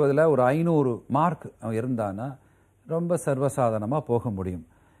 720ல் ஒரு 500 மார்க் இருந்தான்னா ரொம்ப சர்வசாதாரணமாக போக முடியும்.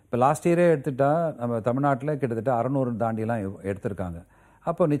 இப்போ லாஸ்ட் இயரே எடுத்துட்டா நம்ம தமிழ்நாட்டில் கிட்டத்தட்ட 600 தாண்டிலாம் எடுத்திருக்காங்க.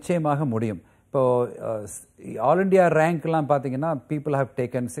 அப்போ நிச்சயமாக முடியும். இப்போது ஆல் இண்டியா ரேங்க்லாம் பார்த்தீங்கன்னா பீப்புள் ஹேவ்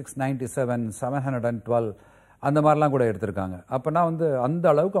டேக்கன் 697, 712 அந்த மாதிரிலாம் கூட எடுத்திருக்காங்க. அப்போனா வந்து அந்த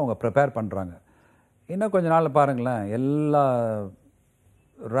அளவுக்கு அவங்க ப்ரிப்பேர் பண்ணுறாங்க. இன்னும் கொஞ்ச நாள் பாருங்களேன், எல்லா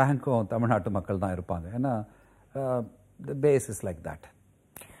ரேங்க்கும் தமிழ்நாட்டு மக்கள் தான் இருப்பாங்க. ஏன்னா த base is like that.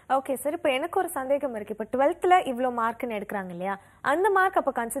 Okay sir, இப்போ எனக்கு ஒரு சந்தேகம் இருக்குது. இப்போ 12th இவ்வளோ மார்க்னு எடுக்கிறாங்க இல்லையா, அந்த மார்க்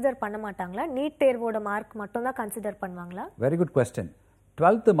அப்போ கன்சிடர் பண்ண மாட்டாங்களா? நீட் தேர்வோட மார்க் மட்டும் தான் கன்சிடர் பண்ணுவாங்களா? Very good question.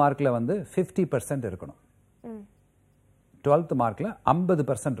 12th மார்க்கில் வந்து 50% இருக்கணும். 12th மார்க்கில்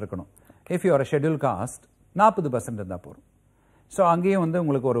 50% இருக்கணும். If you are schedule cost 40% இருந்தால் போதும். ஸோ அங்கேயும் வந்து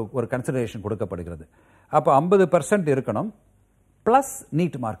உங்களுக்கு ஒரு கன்சிடரேஷன் கொடுக்கப்படுகிறது. அப்போ 50% இருக்கணும், ப்ளஸ்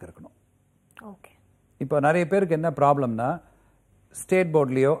நீட் மார்க் இருக்கணும். ஓகே. இப்போ நிறைய பேருக்கு என்ன ப்ராப்ளம்னா, ஸ்டேட்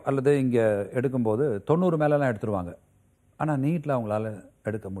போர்ட்லேயோ அல்லது இங்கே எடுக்கும்போது 90 மேலெலாம் எடுத்துருவாங்க. ஆனால் நீட்டில் அவங்களால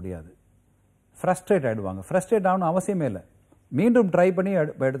எடுக்க முடியாது. ஃப்ரஸ்ட்ரேட் ஆகிடுவாங்க. ஃப்ரஸ்ட்ரேட் ஆகணும் அவசியமே இல்லை, மீண்டும் ட்ரை பண்ணி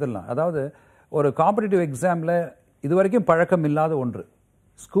எடுத்துடலாம். அதாவது ஒரு காம்படிட்டிவ் எக்ஸாமில் இது வரைக்கும் பழக்கம் இல்லாத ஒன்று,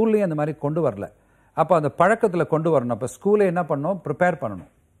 ஸ்கூல்லேயும் அந்த மாதிரி கொண்டு வரல. அப்போ அந்த பழக்கத்தில் கொண்டு வரணும். அப்போ ஸ்கூலே என்ன பண்ணணும், ப்ரிப்பேர்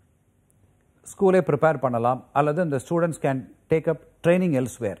பண்ணணும். ஸ்கூலே ப்ரிப்பேர் பண்ணலாம், அல்லது இந்த students can take up training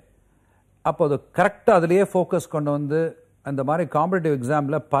elsewhere. அப்போ அது கரெக்டாக அதிலேயே ஃபோக்கஸ் கொண்டு வந்து அந்த மாதிரி காம்படிட்டிவ்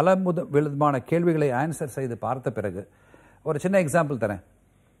எக்ஸாமில் பல விதமான கேள்விகளை ஆன்சர் செய்து பார்த்த பிறகு, ஒரு சின்ன எக்ஸாம்பிள் தரேன்.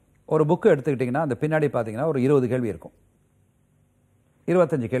 ஒரு புக்கு எடுத்துக்கிட்டிங்கன்னா அந்த பின்னாடி பார்த்தீங்கன்னா ஒரு 20 கேள்வி இருக்கும்,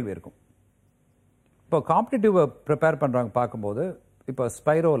 25 கேள்வி இருக்கும். இப்போ காம்படிட்டிவ் ப்ரிப்பேர் பண்ணுறாங்க பார்க்கும்போது இப்போ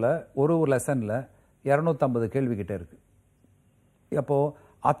ஸ்பைரோவில் ஒரு லெசனில் 250 கேள்வி கிட்ட இருக்கு. அப்போது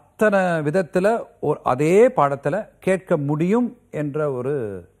அத்தனை விதத்தில் அதே பாடத்தில் கேட்க முடியும் என்ற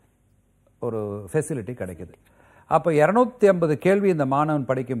ஒரு ஃபெசிலிட்டி கிடைக்குது. அப்போ 250 கேள்வி இந்த மாணவன்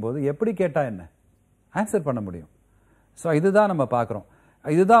படிக்கும்போது எப்படி கேட்டால் என்ன ஆன்சர் பண்ண முடியும். ஸோ இதுதான் நம்ம பார்க்குறோம்.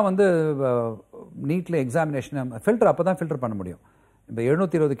 இதுதான் நீட்டில் எக்ஸாமினேஷன் ஃபில்டர் அப்போ தான் ஃபில்டர் பண்ண முடியும். இப்போ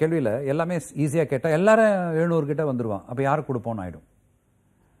 720 கேள்வியில் எல்லாமே ஈஸியாக கேட்டால் எல்லாரும் 700 கிட்ட வந்துடுவான். அப்போ யாருக்கு கொடுப்போன்னு ஆகிடும்.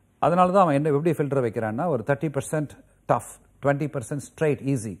 அதனால தான் அவன் எப்படி ஃபில்டர் வைக்கிறான்னா ஒரு 30% டஃப், 20% ஸ்ட்ரைட்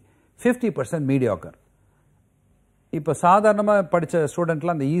ஈஸி, 50% மீடியாக்கர். இப்போ சாதாரணமாக படித்த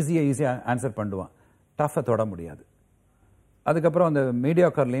ஸ்டூடெண்ட்லாம் அந்த ஈஸியாக ஆன்சர் பண்ணுவான், டஃப்பை தொட முடியாது. அதுக்கப்புறம் அந்த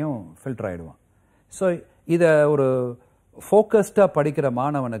மீடியாக்கர்லேயும் ஃபில்டர் ஆகிடுவான். ஸோ இதை ஒரு ஃபோக்கஸ்டாக படிக்கிற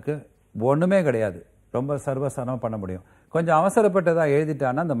மாணவனுக்கு ஒன்றுமே கிடையாது, ரொம்ப சர்வசாதாரணமாக பண்ண முடியும். கொஞ்சம் அவசரப்பட்டதாக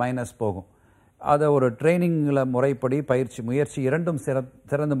எழுதிட்டான்னா அந்த மைனஸ் போகும். அதை ஒரு ட்ரைனிங்கில் முறைப்படி முயற்சி இரண்டும்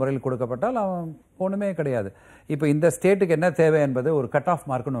சிறந்த முறையில் கொடுக்கப்பட்டால் அவன் ஒன்றுமே கிடையாது. இப்போ இந்த ஸ்டேட்டுக்கு என்ன தேவை என்பது ஒரு கட் ஆஃப்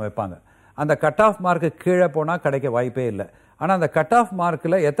மார்க்குன்னு வைப்பாங்க. அந்த கட் ஆஃப் மார்க்கு கீழே போனால் கிடைக்க வாய்ப்பே இல்லை. ஆனால் அந்த கட் ஆஃப்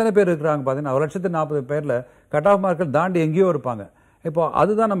மார்க்கில் எத்தனை பேர் இருக்கிறாங்க பார்த்தீங்கன்னா 1,40,000 பேரில் கட் ஆஃப் மார்க்கில் தாண்டி எங்கேயோ இருப்பாங்க. இப்போ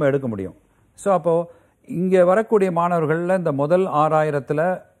அதுதான் நம்ம எடுக்க முடியும். ஸோ அப்போது இங்கே வரக்கூடிய மாணவர்களில் இந்த முதல் 6,000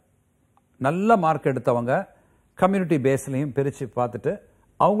 நல்ல மார்க் எடுத்தவங்க கம்யூனிட்டி பேஸ்லையும் பிரித்து பார்த்துட்டு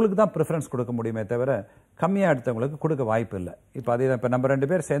அவங்களுக்கு தான் ப்ரிஃபரன்ஸ் கொடுக்க முடியுமே தவிர கம்மியாக எடுத்தவங்களுக்கு கொடுக்க வாய்ப்பு இல்லை. இப்போ அதே தான். இப்போ நம்ம 2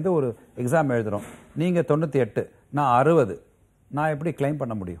 பேர் சேர்ந்து ஒரு எக்ஸாம் எழுதுகிறோம். நீங்கள் 98, நான் 60, நான் எப்படி கிளைம்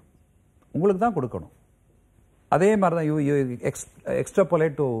பண்ண முடியும்? உங்களுக்கு தான் கொடுக்கணும். அதே மாதிரி தான் you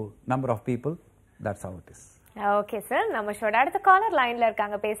extrapolate to number of people. That's how it is. Okay sir, நம்ம ஷோட அடுத்த காலர் லைன்ல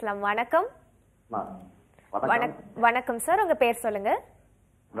இருக்காங்க, பேசலாம். வணக்கம். வணக்கம் சார், உங்க பேர் சொல்லுங்க.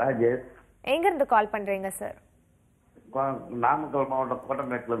 ராஜேஷ். எங்க இருந்து கால் பண்றீங்க சார்? நாமக்கல் மாவட்டம்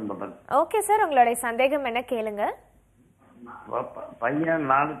கோட்டமேட்ல இருந்து பண்றேன். ஓகே சார், உங்களுடைய சந்தேகம் என்ன கேளுங்க. பையன்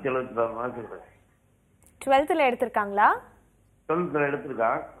 476 மார்க் 12th எடுத்திருக்காங்களா? 12th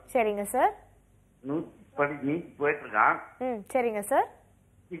எடுத்திருக்கான். சரிங்க சார். நீட் போயிட்டு இருக்கான். சரிங்க சார்.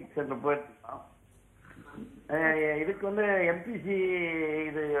 போயிட்டு இருக்கான். இதுக்கு எம்பிசி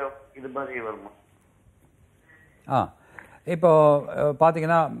இது மாதிரி வருமா? இப்போ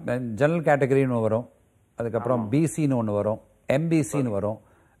பார்த்தீங்கன்னா ஜெனரல் கேட்டகரின்னு வரும், அதுக்கப்புறம் பிசின்னு ஒன்று வரும், எம்பிசின்னு வரும்,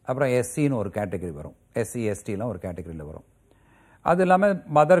 அப்புறம் எஸ்சின்னு ஒரு கேட்டகரி வரும், எஸ்சி எஸ்டிலாம் ஒரு கேட்டகரியில் வரும். அது இல்லாமல்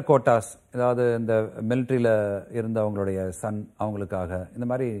மதர் கோட்டாஸ், அதாவது இந்த மிலிட்ரியில் இருந்தவங்களுடைய சன் அவங்களுக்காக இந்த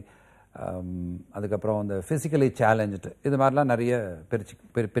மாதிரி, அதுக்கப்புறம் இந்த ஃபிசிக்கலி சேலஞ்சு இது மாதிரிலாம் நிறைய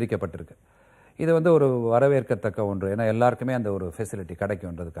பிரிக்கப்பட்டிருக்கு. இது ஒரு வரவேற்கத்தக்க ஒன்று. ஏன்னா எல்லாருக்குமே அந்த ஒரு ஃபெசிலிட்டி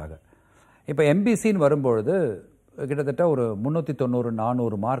கிடைக்கும்ன்றதுக்காக. இப்போ எம்பிசின்னு வரும்பொழுது கிட்டத்தட்ட ஒரு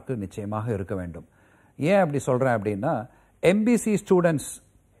 390-400 மார்க்கு நிச்சயமாக இருக்க வேண்டும். ஏன் அப்படி சொல்கிறேன் அப்படின்னா, எம்பிசி ஸ்டூடெண்ட்ஸ்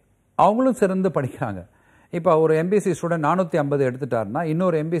அவங்களும் சிறந்து படிக்கிறாங்க. இப்போ ஒரு எம்பிசி ஸ்டூடெண்ட் 450 எடுத்துட்டாருன்னா,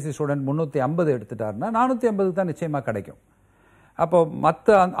 இன்னொரு எம்பிசி ஸ்டூடெண்ட் 350 எடுத்துட்டாருன்னா 450 தான் நிச்சயமாக கிடைக்கும். அப்போ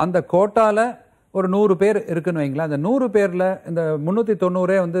மற்ற அந்த கோட்டாவில் ஒரு 100 பேர் இருக்குன்னு வைங்களேன், அந்த 100 பேரில் இந்த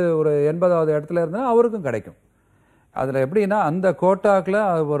 390 ஒரு 80வது இடத்துல இருந்தால் அவருக்கும் கிடைக்கும். அதில் எப்படின்னா அந்த கோட்டாக்கில்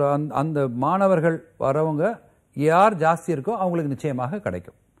ஒரு அந்த மாணவர்கள் வரவங்க யார் ஜாஸ்தி இருக்கோ அவங்களுக்கு நிச்சயமாக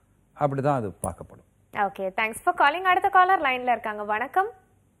கிடைக்கும். அப்படி தான் அது பார்க்கப்படும். Okay, thanks for calling. அடுத்த காலர் லைன்ல இருக்காங்க. வணக்கம்.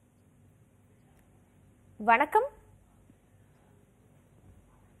 வணக்கம்.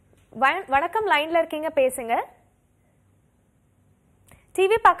 வணக்கம், லைன்ல இருக்கீங்க, பேசுங்க.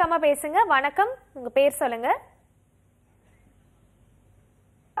 டிவி பார்க்காம பேசுங்க. வணக்கம், உங்க பேர் சொல்லுங்க.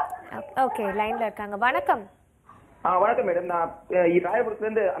 ஓகே, லைன்ல இருக்காங்க. வணக்கம். வணக்கம் மேடம், நான் ராயபுரத்துல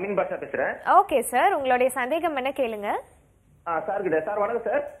இருந்து அமீன் பாஷா பேசுறேன். ஓகே சார், உங்களுடைய சந்தேகம் என்ன கேளுங்க. சார் கிட்ட. சார் வணக்கம்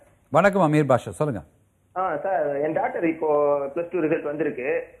சார். வணக்கம் அமீர் பாஷா, சொல்லுங்க. சார், என் டாக்டர் இப்போ +2 ரிசல்ட் வந்திருக்கு.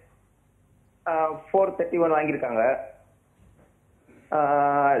 431 வாங்கியிருக்காங்க.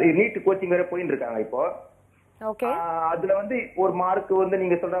 நீட் கோச்சிங் வேற போயிட்டு இருக்காங்க இப்போ. ஓகே. அதுல ஒரு மார்க்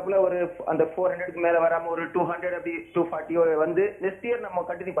நீங்க சொல்றாப்புல ஒரு அந்த 400க்கு மேல வராம ஒரு 200 அப்படி 240 நெக்ஸ்ட் இயர் நம்ம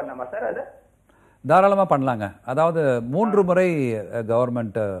கண்டினியூ பண்ணலாமா சார்? அது தாராளமாக பண்ணலாங்க. அதாவது 3 முறை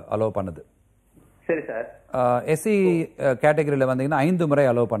கவர்மெண்ட் அலோவ் பண்ணுது. சரி சார். எஸ்சி கேட்டகரியில் வந்தீங்கன்னா 5 முறை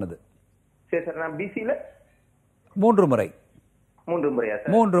அலோவ் பண்ணுது. சரி சார். நான் பிசியில் 3 முறை. 3 முறையா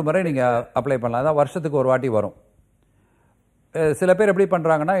சார்? 3 முறை நீங்கள் அப்ளை பண்ணலாம். அதான் வருஷத்துக்கு ஒரு வாட்டி வரும். சில பேர் எப்படி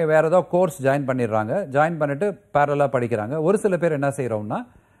பண்ணுறாங்கன்னா, வேறு ஏதோ கோர்ஸ் ஜாயின் பண்ணிடுறாங்க, ஜாயின் பண்ணிவிட்டு பேரலாக படிக்கிறாங்க. ஒரு சில பேர் என்ன செய்கிறோம்னா,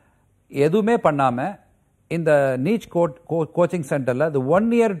 எதுவுமே பண்ணாமல் இந்த நீட் கோச்சிங் சென்டரில் அது 1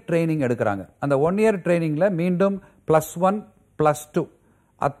 இயர் ட்ரைனிங் எடுக்கிறாங்க. அந்த 1 இயர் ட்ரைனிங்கில் மீண்டும் +1 +2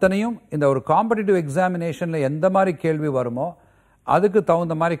 அத்தனையும் இந்த ஒரு காம்படிட்டிவ் எக்ஸாமினேஷனில் எந்த மாதிரி கேள்வி வருமோ அதுக்கு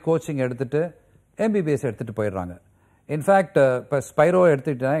தகுந்த மாதிரி கோச்சிங் எடுத்துகிட்டு எம்பிபிஎஸ் எடுத்துகிட்டு போயிடுறாங்க. இன்ஃபேக்ட் இப்போ ஸ்பைரோ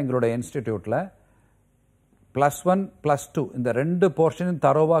எடுத்துக்கிட்டா எங்களோட இன்ஸ்டிடியூட்டில் +1 +2 இந்த 2 போர்ஷனையும்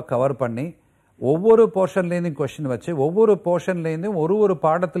தரோவாக கவர் பண்ணி ஒவ்வொரு போர்ஷன்லேருந்தும் கொஸ்டின் வச்சு ஒவ்வொரு போர்ஷன்லேருந்தும் ஒரு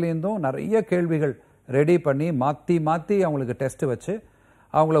பாடத்துலேருந்தும் நிறைய கேள்விகள் ரெடி பண்ணி மாற்றி அவங்களுக்கு டெஸ்ட் வச்சு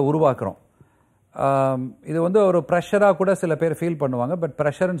அவங்கள உருவாக்குறோம். இது வந்து ஒரு ப்ரெஷராக கூட சில பேர் ஃபீல் பண்ணுவாங்க. பட்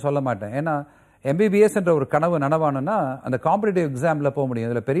ப்ரெஷர்னு சொல்ல மாட்டேன். ஏன்னா MBBS என்ற ஒரு கனவு நனவானுன்னா அந்த காம்படிட்டிவ் எக்ஸாமில் போக முடியும்.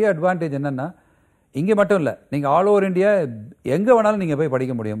 இதில் பெரிய அட்வான்டேஜ் என்னென்னா இங்கே மட்டும் இல்லை, நீங்கள் ஆல் ஓவர் இந்தியா எங்கே வேணாலும் நீங்கள் போய்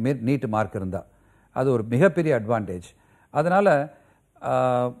படிக்க முடியும் நீட் மார்க் இருந்தால். அது ஒரு மிகப்பெரிய அட்வான்டேஜ். அதனால்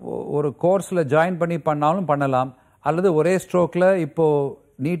ஒரு கோர்ஸில் ஜாயின் பண்ணாலும் பண்ணலாம். அல்லது ஒரே ஸ்ட்ரோக்கில் இப்போது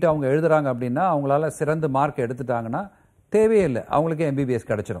நீட் அவங்க எழுதுகிறாங்க அப்படின்னா அவங்களால சிறந்த மார்க் எடுத்துட்டாங்கன்னா தேவையே இல்லை, அவங்களுக்கே MBBS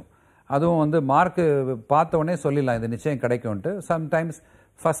கிடச்சிடும். அதுவும் வந்து மார்க்கு பார்த்தோடனே சொல்லிடலாம் இது நிச்சயம் கிடைக்கும்ன்ட்டு. சம்டைம்ஸ்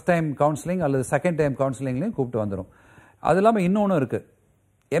ஃபஸ்ட் டைம் கவுன்சிலிங் அல்லது செகண்ட் டைம் கவுன்சிலிங்லையும் கூப்பிட்டு வந்துடும். அது இல்லாமல் இன்னொன்று இருக்குது.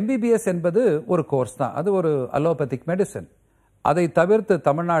 MBBS என்பது ஒரு கோர்ஸ் தான், அது ஒரு அலோபதிக் மெடிசன். அதை தவிர்த்து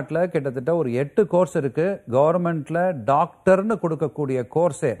தமிழ்நாட்டில் கிட்டத்தட்ட ஒரு 8 கோர்ஸ் இருக்குது. கவர்மெண்ட்டில் டாக்டர்னு கொடுக்கக்கூடிய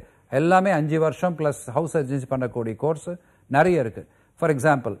கோர்ஸே எல்லாமே 5 வருஷம் ப்ளஸ் ஹவுஸ் சர்ஜன்ஸ் பண்ணக்கூடிய கோர்ஸ் நிறைய இருக்குது. For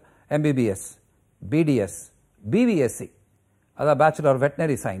example MBBS, BDS, BVSC, அதாவது பேச்சுலர் ஆஃப்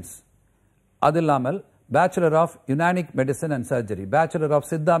வெட்டினரி சயின்ஸ். அது இல்லாமல் bachelor of யுனானிக் medicine and surgery, bachelor of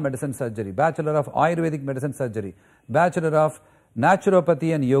Siddha medicine surgery, bachelor of ayurvedic medicine surgery, bachelor of naturopathy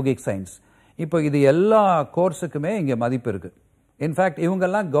and yogic science. இப்போ இது எல்லா கோர்ஸுக்குமே இங்கே மதிப்பு இருக்குது. இன்ஃபேக்ட்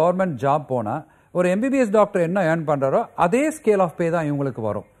இவங்கெல்லாம் கவர்மெண்ட் ஜாப் போனால் ஒரு MBBS டாக்டர் என்ன ஏர்ன் பண்ணுறாரோ அதே ஸ்கேல் ஆஃப் பே தான் இவங்களுக்கு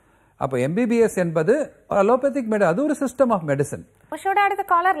வரும். அப்போ MBBS என்பது அலோபதிக் மெடிசன், அது ஒரு சிஸ்டம் ஆஃப் மெடிசன். அடுத்த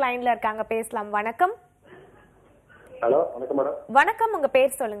காலர் லைன்ல இருக்காங்க, பேசலாம். வணக்கம். ஹலோ, வணக்கம் மேடம். வணக்கம், உங்க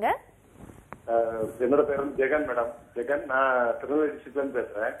பேர் சொல்லுங்க. என்னோட பேர் ஜெகன் மேடம். ஜெகன், நான் திருநெல்வேலி டிஸ்ட்ரிக்ட்ல இருந்து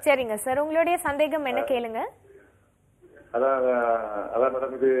பேசுறேன். சரிங்க சார், உங்களுடைய சந்தேகம் என்ன கேளுங்க. அதான்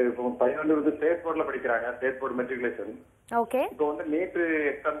மேடம், இது இப்போ பையன் வந்து ஸ்டேட் போர்ட்ல படிக்கிறாங்க, ஸ்டேட் போர்டு மெட்ரிகுலேஷன். ஓகே. இப்போ வந்து நீட்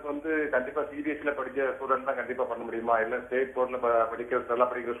எக்ஸாம்க்கு வந்து கண்டிப்பா CBSE படிக்கிற ஸ்டூடெண்ட் தான் கண்டிப்பா பண்ண முடியுமா, இல்ல ஸ்டேட் போர்ட்ல நல்லா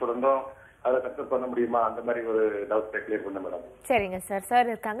படிக்கிற ஸ்டூடெண்டும் அதை சக்சஸ் பண்ண முடியுமா, அந்த மாதிரி ஒரு டவுட் கிளியர் பண்ண மேடம். சரிங்க சார்,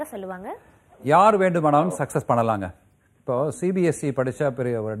 சார் இருக்காங்க, சொல்லுவாங்க. யார் வேண்டுமானாலும் சக்சஸ் பண்ணலாங்க. இப்போ CBSE படித்தா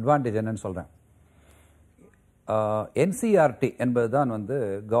பெரிய ஒரு அட்வான்டேஜ் என்னன்னு சொல்கிறேன். NCERT என்பது தான் வந்து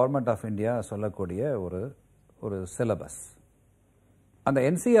கவர்மெண்ட் ஆஃப் இந்தியா சொல்லக்கூடிய ஒரு சிலபஸ். அந்த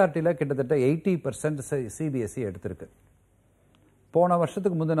NCERTயில் கிட்டத்தட்ட 80% CBSE எடுத்திருக்கு. போன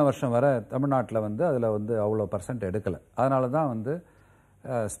வருஷத்துக்கு முந்தின வருஷம் வர தமிழ்நாட்டில் வந்து அதில் வந்து அவ்வளோ பர்சன்ட் எடுக்கலை. அதனால தான் வந்து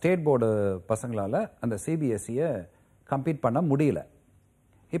ஸ்டேட் போர்டு பசங்களால் அந்த CBSE கம்பீட் பண்ண முடியல.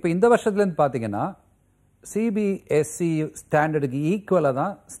 இப்போ இந்த வருஷத்துலேருந்து பார்த்தீங்கன்னா CBSE ஸ்டாண்டர்டுக்கு ஈக்குவலாக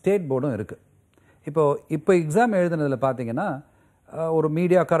தான் ஸ்டேட் போர்டும் இருக்குது. இப்போ எக்ஸாம் எழுதுனதில் பார்த்தீங்கன்னா ஒரு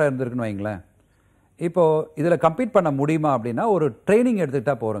மீடியாக்காராக இருந்திருக்குன்னு வைங்களேன். இப்போது இதில் கம்பீட் பண்ண முடியுமா அப்படின்னா ஒரு ட்ரைனிங்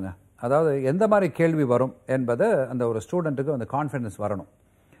எடுத்துக்கிட்டால் போகிறோங்க. அதாவது எந்த மாதிரி கேள்வி வரும் என்பதை அந்த ஒரு ஸ்டூடெண்ட்டுக்கு அந்த கான்ஃபிடன்ஸ் வரணும்.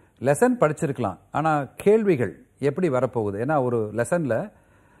 லெசன் படிச்சிருக்கலாம், ஆனால் கேள்விகள் எப்படி வரப்போகுது. ஏன்னா ஒரு லெசனில்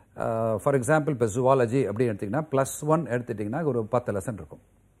ஃபார் எக்ஸாம்பிள் இப்போ ஜுவாலஜி அப்படின்னு எடுத்திங்கன்னா +1 எடுத்துட்டிங்கன்னா ஒரு 10 லெசன் இருக்கும்,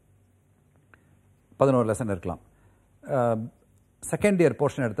 11 லெசன் இருக்கலாம். செகண்ட் இயர்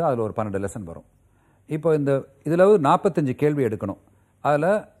போர்ஷன் எடுத்தால் அதில் ஒரு 12 லெசன் வரும். இப்போ இதில் 45 கேள்வி எடுக்கணும்.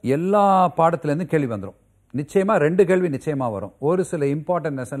 அதில் எல்லா பாடத்துலேருந்து கேள்வி வந்துடும். நிச்சயமாக 2 கேள்வி நிச்சயமாக வரும். ஒரு சில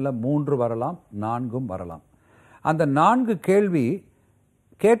இம்பார்ட்டன்ட் லெசனில் 3 வரலாம், 4 வரலாம். அந்த 4 கேள்வி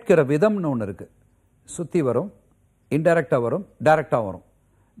கேட்கிற விதம்னு ஒன்று இருக்குது. சுற்றி வரும், இன்டைரக்டாக வரும், டைரக்டாக வரும்.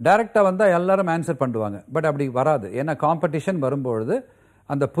 டைரக்டாக வந்தால் எல்லாரும் ஆன்சர் பண்ணுவாங்க. பட் அப்படி வராது. ஏன்னா காம்படிஷன் வரும்பொழுது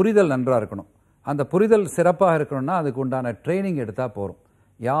அந்த புரிதல் நன்றாக இருக்கணும். அந்த புரிதல் சிறப்பாக இருக்கணும்னா அதுக்கு உண்டான ட்ரைனிங் எடுத்தால் போகிறோம்.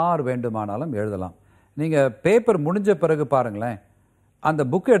 யார் வேண்டுமானாலும் எழுதலாம். நீங்கள் பேப்பர் முடிஞ்ச பிறகு பாருங்களேன், அந்த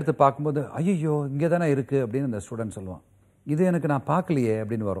புக்கை எடுத்து பார்க்கும்போது ஐயோ இங்கே தானே இருக்குது அப்படின்னு அந்த ஸ்டூடெண்ட் சொல்லுவான். இது எனக்கு நான் பார்க்கலையே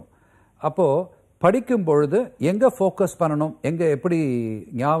அப்படின்னு வரும். அப்போது படிக்கும் பொழுது எங்கே ஃபோக்கஸ் பண்ணணும், எங்கே எப்படி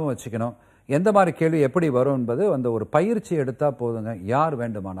ஞாபகம் வச்சுக்கணும், எந்த மாதிரி கேள்வி எப்படி வரும் என்பது அந்த ஒரு பயிற்சி எடுத்தால் போதுங்க. யார்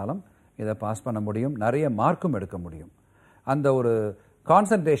வேண்டுமானாலும் இதை பாஸ் பண்ண முடியும், நிறைய மார்க்கும் எடுக்க முடியும். அந்த ஒரு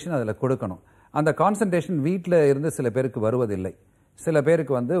கான்சன்ட்ரேஷன் அதில் கொடுக்கணும். அந்த கான்சன்ட்ரேஷன் வீட்டில் இருந்து சில பேருக்கு வருவதில்லை. சில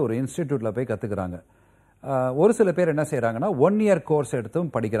பேருக்கு வந்து ஒரு இன்ஸ்டிடியூட்டில் போய் கற்றுக்குறாங்க. ஒரு சில பேர் என்ன செய்கிறாங்கன்னா 1 இயர் கோர்ஸ்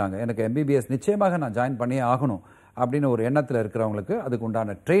எடுத்தும் படிக்கிறாங்க. எனக்கு MBBS நிச்சயமாக நான் ஜாயின் பண்ணியே ஆகணும் அப்படின்னு ஒரு எண்ணத்தில் இருக்கிறவங்களுக்கு அதுக்கு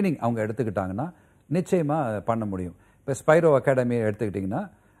உண்டான ட்ரைனிங் அவங்க எடுத்துக்கிட்டாங்கன்னா நிச்சயமாக பண்ண முடியும். இப்போ ஸ்பைரோ அகாடமி எடுத்துக்கிட்டிங்கன்னா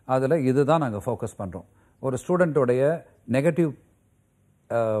அதில் இதுதான் நாங்கள் ஃபோக்கஸ் பண்ணுறோம். ஒரு ஸ்டூடெண்ட்டோடைய நெகட்டிவ்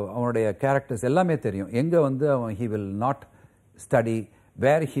அவனுடைய கேரக்டர்ஸ் எல்லாமே தெரியும். எங்கே வந்து அவன் he will not study,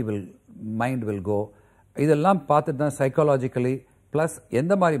 where he will mind will go, இதெல்லாம் பார்த்துட்டு தான் சைக்காலஜிக்கலி ப்ளஸ்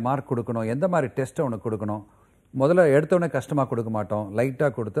எந்த மாதிரி மார்க் கொடுக்கணும், எந்த மாதிரி டெஸ்ட்டை அவனுக்கு கொடுக்கணும். முதல்ல எடுத்தோடனே கஷ்டமாக கொடுக்க மாட்டோம்,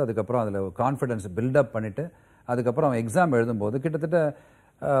 லைட்டாக கொடுத்து அதுக்கப்புறம் அதில் கான்ஃபிடென்ஸ் பில்டப் பண்ணிவிட்டு அதுக்கப்புறம் அவன் எக்ஸாம் எழுதும்போது கிட்டத்தட்ட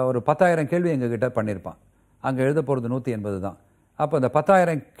ஒரு 10,000 கேள்வி எங்ககிட்ட பண்ணியிருப்பான். அங்கே எழுத போகிறது 180 தான். அப்போ அந்த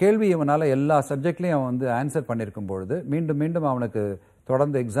 10,000 கேள்வி இவனால் எல்லா சப்ஜெக்ட்லையும் அவன் வந்து ஆன்சர் பண்ணியிருக்கும் பொழுது மீண்டும் மீண்டும் அவனுக்கு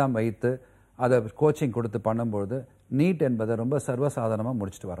தொடர்ந்து எக்ஸாம் வைத்து அதை கோச்சிங் கொடுத்து பண்ணும்பொழுது நீட் என்பதை ரொம்ப சர்வசாதாரணமாக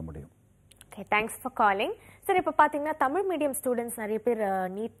முடிச்சுட்டு வர முடியும். Okay, thanks for calling. Sir, இப்போ பார்த்தீங்கன்னா தமிழ் மீடியம் ஸ்டூடெண்ட்ஸ் நிறைய பேர்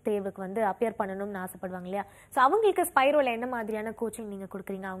நீட் தேர்வுக்கு வந்து அப்பியர் பண்ணணும்னு ஆசைப்படுவாங்க இல்லையா? ஸோ அவங்களுக்கு ஸ்பைரோவில் என்ன மாதிரியான கோச்சிங் நீங்கள்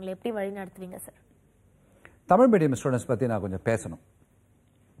கொடுக்குறீங்க, அவங்களை எப்படி வழி நடத்துவீங்க சார்? தமிழ் மீடியம் ஸ்டூடெண்ட்ஸ் பற்றி நான் கொஞ்சம் பேசணும்.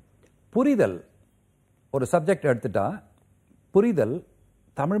 புரிதல் ஒரு சப்ஜெக்ட் எடுத்துட்டா புரிதல்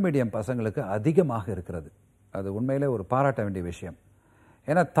தமிழ் மீடியம் பசங்களுக்கு அதிகமாக இருக்கிறது. அது உண்மையிலே ஒரு பாராட்ட வேண்டிய விஷயம்.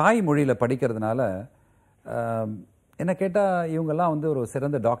 ஏன்னா தாய்மொழியில் படிக்கிறதுனால என்ன கேட்டால் இவங்கெல்லாம் வந்து ஒரு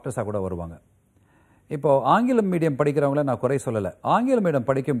சிறந்த டாக்டர்ஸாக கூட வருவாங்க. இப்போது ஆங்கிலம் மீடியம் படிக்கிறவங்கள நான் குறை சொல்லலை. ஆங்கில மீடியம்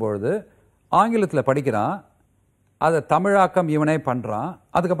படிக்கும்பொழுது ஆங்கிலத்தில் படிக்கிறான், அதை தமிழாக்கம் இவனே பண்ணுறான்,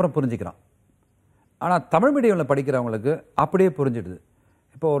 அதுக்கப்புறம் புரிஞ்சுக்கிறான். ஆனால் தமிழ் மீடியமில் படிக்கிறவங்களுக்கு அப்படியே புரிஞ்சிடுது.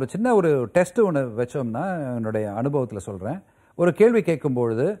 இப்போ ஒரு சின்ன ஒரு டெஸ்ட்டு ஒன்று வச்சோம்னா, என்னுடைய அனுபவத்தில் சொல்கிறேன், ஒரு கேள்வி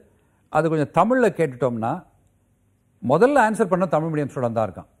கேட்கும்பொழுது அது கொஞ்சம் தமிழில் கேட்டுட்டோம்னா முதல்ல ஆன்சர் பண்ண தமிழ் மீடியம் ஸ்டூடெண்ட் தான்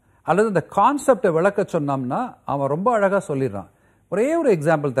இருக்கான். அல்லது இந்த கான்செப்டை விளக்க சொன்னோம்னா அவன் ரொம்ப அழகாக சொல்லிடுறான். ஒரே ஒரு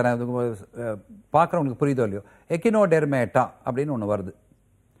எக்ஸாம்பிள் தரேன், பார்க்குறவங்களுக்கு புரியுதோ இல்லையோ. எக்கினோடெர்மேட்டா அப்படின்னு ஒன்று வருது.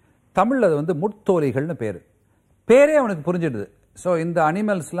 தமிழில் அது வந்து முட்தோலிகள்னு பேரே அவனுக்கு புரிஞ்சிடுது. ஸோ இந்த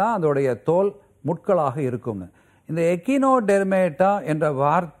அனிமல்ஸ்லாம் அதோடைய தோல் முட்களாக இருக்கும்னு. இந்த எக்கினோடெர்மேட்டா என்ற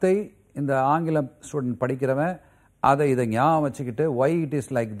வார்த்தை இந்த ஆங்கிலம் ஸ்டூடெண்ட் படிக்கிறவன் இதை ஞாபகம் வச்சுக்கிட்டு why it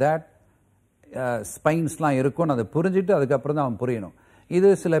is like that, ஸ்பைன்ஸ்லாம் இருக்கும்னு அதை புரிஞ்சுட்டு அதுக்கப்புறம் தான் அவன் புரியணும். இது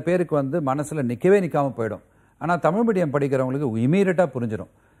சில பேருக்கு வந்து மனசில் நிற்காமல் போயிடும். ஆனால் தமிழ் மீடியம் படிக்கிறவங்களுக்கு இமீடியட்டாக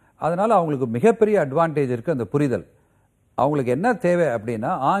புரிஞ்சிடும். அதனால் அவங்களுக்கு மிகப்பெரிய அட்வான்டேஜ் இருக்குது அந்த புரிதல். அவங்களுக்கு என்ன தேவை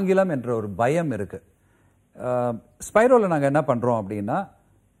அப்படின்னா ஆங்கிலம் என்ற ஒரு பயம் இருக்குது. ஸ்பைரோவில் நாங்கள் என்ன பண்ணுறோம் அப்படின்னா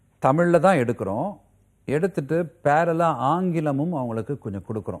தமிழில் தான் எடுத்துட்டு பேரலாக ஆங்கிலமும் அவங்களுக்கு கொஞ்சம்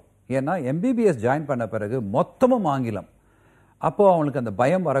கொடுக்குறோம். ஏன்னா எம்பிபிஎஸ் ஜாயின் பண்ண பிறகு மொத்தமும் ஆங்கிலம். அப்போது அவங்களுக்கு அந்த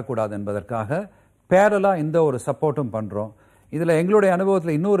பயம் வரக்கூடாது என்பதற்காக பேரலாக இந்த ஒரு சப்போர்ட்டும் பண்ணுறோம். இதில் எங்களுடைய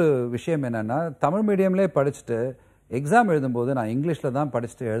அனுபவத்தில் இன்னொரு விஷயம் என்னென்னா, தமிழ் மீடியம்லேயே படிச்சுட்டு எக்ஸாம் எழுதும்போது நான் இங்கிலீஷில் தான்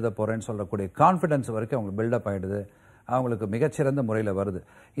படிச்சுட்டு எழுத போகிறேன்னு சொல்லக்கூடிய கான்ஃபிடன்ஸ் வரைக்கும் அவங்களுக்கு பில்டப் ஆகிடுது. அவங்களுக்கு மிகச்சிறந்த முறையில் வருது.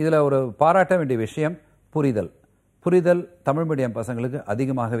 இதில் ஒரு பாராட்ட வேண்டிய விஷயம் புரிதல் தமிழ் மீடியம் பசங்களுக்கு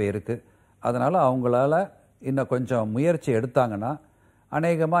அதிகமாகவே இருக்குது. அதனால் அவங்களால இன்னும் கொஞ்சம் முயற்சி எடுத்தாங்கன்னா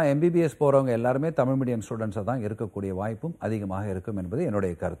அநேகமாக எம்பிபிஎஸ் போகிறவங்க எல்லாருமே தமிழ் மீடியம் ஸ்டூடெண்ட்ஸாக தான் இருக்கக்கூடிய வாய்ப்பும் அதிகமாக இருக்கும் என்பது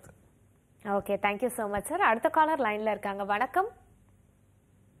என்னுடைய கருத்து. Okay, thank you so much sir. அடுத்த காலர் லைனில் இருக்காங்க. வணக்கம்.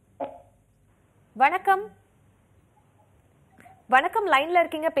 வணக்கம் வணக்கம், லைன்ல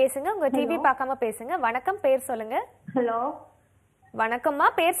இருக்கீங்க, பேசுங்க. உங்க டிவி பார்க்காம பேசுங்க. வணக்கம், பேர் சொல்லுங்க. ஹலோ, வணக்கம்மா,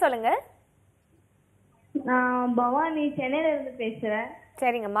 பேர் சொல்லுங்க. நான் பவானி, சென்னையில இருந்து பேசுறேன்.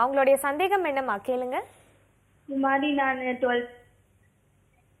 சரிங்கம்மா, உங்களுடைய சந்தேகம் என்னம்மா, கேளுங்க. இந்த மாதிரி நான்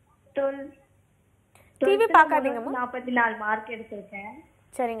டிவி பார்க்காதீங்கம்மா. 44 மார்க் எடுத்திருக்கேன்.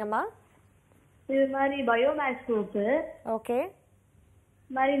 சரிங்கம்மா. இது மாதிரி பயோமேக்ஸ் குரூப். ஓகே.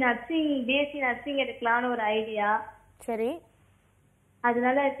 இது மாதிரி நர்சிங், பிஎஸ்சி நர்சிங் எடுக்கலாம்னு ஒரு ஐடியா. சரி,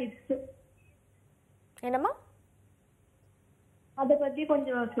 அதனால டிப்ஸ் என்னம்மா, அதை பத்தி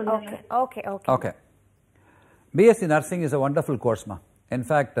கொஞ்சம் சொல்லுங்க. Okay okay okay. BSc nursing is a wonderful கோர்ஸ்மா.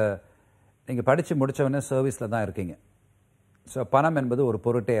 In fact நீங்கள் படித்து முடித்தவொடனே சர்வீஸில் தான் இருக்கீங்க. ஸோ பணம் என்பது ஒரு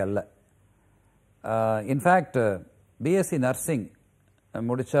பொருட்டே அல்ல. இன்ஃபேக்ட் பிஎஸ்சி நர்சிங்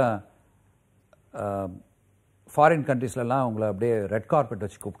முடித்தா ஃபாரின் கண்ட்ரீஸ்லலாம் உங்களை அப்படியே ரெட் கார்பெட்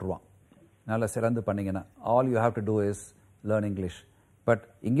வச்சு கூப்பிட்ருவான். நல்லா சிறந்து பண்ணிங்கன்னா all you have to two is learn English. But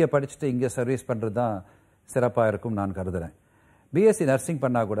இங்கே படிச்சுட்டு இங்கே சர்வீஸ் பண்ணுறது தான் சிறப்பாக இருக்கும் நான் கருதுகிறேன். பிஎஸ்சி நர்சிங்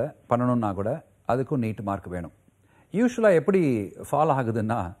பண்ணணுன்னா கூட அதுக்கும் நீட் மார்க் வேணும். யூஸ்வலாக எப்படி ஃபாலோ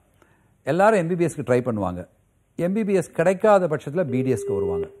ஆகுதுன்னா, எல்லாரும் எம்பிபிஎஸ்க்கு ட்ரை பண்ணுவாங்க. எம்பிபிஎஸ் கிடைக்காத பட்சத்தில் பிடிஎஸ்க்கு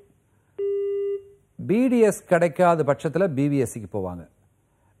வருவாங்க. பிடிஎஸ் கிடைக்காத பட்சத்தில் பிபிஎஸ்சிக்கு போவாங்க.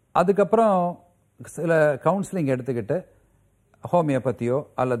 அதுக்கப்புறம் சில கவுன்சிலிங் எடுத்துக்கிட்டு ஹோமியோபதியோ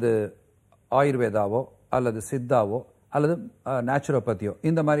அல்லது ஆயுர்வேதாவோ அல்லது சித்தாவோ அல்லது நேச்சுரோபதியோ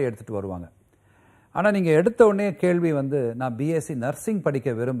இந்த மாதிரி எடுத்துகிட்டு வருவாங்க. ஆனால் நீங்கள் எடுத்த உடனே கேள்வி நான் பிஎஸ்சி நர்சிங்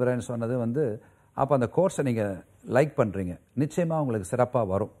படிக்க விரும்புகிறேன்னு சொன்னது அப்போ அந்த கோர்ஸை நீங்கள் லைக் பண்ணுறீங்க, நிச்சயமாக உங்களுக்கு சிறப்பாக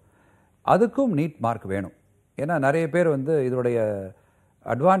வரும். அதுக்கும் நீட் மார்க் வேணும். ஏன்னா நிறைய பேர் இதோடைய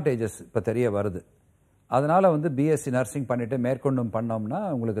அட்வான்டேஜஸ் இப்போ தெரிய வருது. அதனால் பிஎஸ்சி நர்சிங் பண்ணிவிட்டு மேற்கொண்டும் பண்ணோம்னா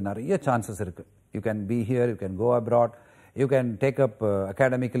உங்களுக்கு நிறைய சான்சஸ் இருக்குது. You can be here, you can go abroad, you can take up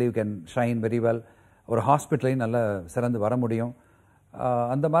academically, you can shine very well. ஒரு ஹாஸ்பிட்டலையும் நல்லா சிறந்து வர முடியும்.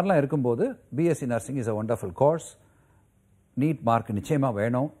 அந்த மாதிரிலாம் இருக்கும்போது BSc nursing is a wonderful course. NEET mark நிச்சயமாக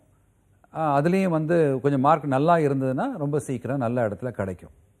வேணும். அதுலேயும் கொஞ்சம் மார்க் நல்லா இருந்ததுன்னா ரொம்ப சீக்கிரம் நல்ல இடத்துல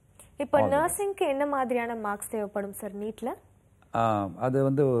கிடைக்கும். இப்போ நர்சிங்க்கு என்ன மாதிரியான மார்க்ஸ் தேவைப்படும் சார் நீட்ல? அது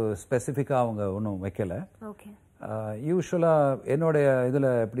ஸ்பெசிஃபிக்காக அவங்க ஒன்றும் வைக்கல. ஓகே. யூஸ்வலாக என்னுடைய இதில்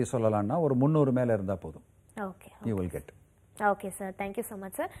எப்படி சொல்லலாம்னா ஒரு 300 மேலே இருந்தால் போதும். Okay, you will get. Okay sir, thank you so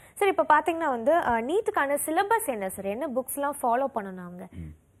much sir. Sir இப்போ பார்த்தீங்கன்னா வந்து நீட்டுக்கான சிலபஸ் என்ன சார், என்ன புக்ஸ்லாம் ஃபாலோ பண்ணணும் அவங்க?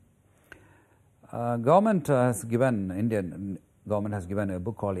 Government has given, Indian government has given a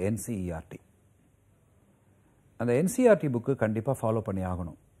book called NCERT. அந்த NCERT புக்கு கண்டிப்பாக ஃபாலோ பண்ணி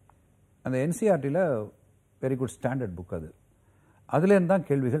ஆகணும். அந்த NCERTயில் வெரி குட் ஸ்டாண்டர்ட் புக் அது. அதுலேருந்து தான்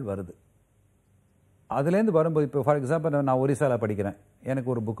கேள்விகள் வருது. அதுலேருந்து வரும்போது இப்போ ஃபார் எக்ஸாம்பிள் நான் ஒரிசாவில் படிக்கிறேன்,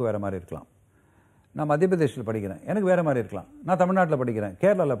 எனக்கு ஒரு புக்கு வேறு மாதிரி இருக்கலாம். நான் மத்திய பிரதேஷில் படிக்கிறேன், எனக்கு வேறு மாதிரி இருக்கலாம். நான் தமிழ்நாட்டில் படிக்கிறேன்,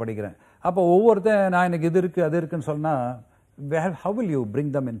 கேரளாவில் படிக்கிறேன். அப்போ ஒவ்வொருத்தன் நான் எனக்கு இது இருக்குது அது இருக்குன்னு சொன்னால் how will you bring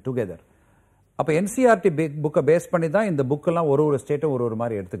them in together? அப்போ NCERT புக்கை பேஸ் பண்ணி தான் இந்த புக்கெல்லாம் ஒரு ஸ்டேட்டும் ஒரு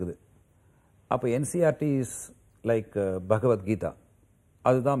மாதிரி எடுத்துக்குது. அப்போ NCERT இஸ் லைக் பகவத்கீதா,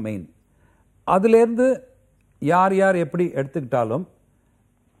 அதுதான் மெயின். அதுலேருந்து யார் யார் எப்படி எடுத்துக்கிட்டாலும்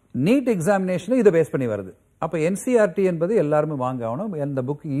நீட் எக்ஸாமினேஷனு இதை பேஸ் பண்ணி வருது. அப்போ NCERT என்பது எல்லாருமே வாங்க ஆகணும். இந்த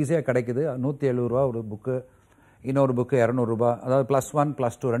புக்கு ஈஸியாக கிடைக்குது. 170 ரூபா ஒரு புக்கு, இன்னொரு புக்கு 200 ரூபா. அதாவது +1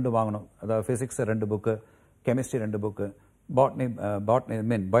 +2 ரெண்டு வாங்கணும். அதாவது physics 2 book, chemistry 2 book,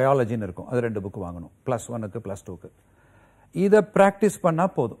 botany பயாலஜின்னு இருக்கும், அது 2 புக்கு வாங்கணும், +1க்கு +2க்கு. இதை ப்ராக்டிஸ்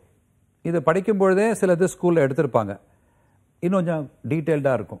பண்ணால் போதும். இதை படிக்கும்பொழுதே சிலது ஸ்கூலில் எடுத்திருப்பாங்க, இன்னும் கொஞ்சம்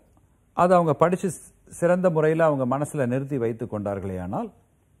டீட்டெயில்டாக இருக்கும். அதை அவங்க படித்து சிறந்த முறையில் அவங்க மனசில் நிறுத்தி வைத்து கொண்டார்களே ஆனால்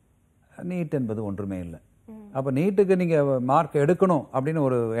நீட் என்பது ஒன்றுமே இல்லை. அப்போ நீட்டுக்கு நீங்கள் மார்க் எடுக்கணும் அப்படின்னு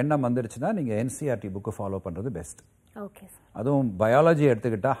ஒரு எண்ணம் வந்துடுச்சுன்னா நீங்கள் NCERT புக்கு ஃபாலோ பண்ணுறது பெஸ்ட். Okay sir. அதுவும் பயாலஜி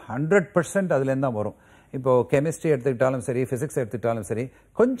எடுத்துக்கிட்டால் 100% அதுலேருந்து தான் வரும். இப்போது கெமிஸ்ட்ரி எடுத்துக்கிட்டாலும் சரி, ஃபிசிக்ஸ் எடுத்துக்கிட்டாலும் சரி,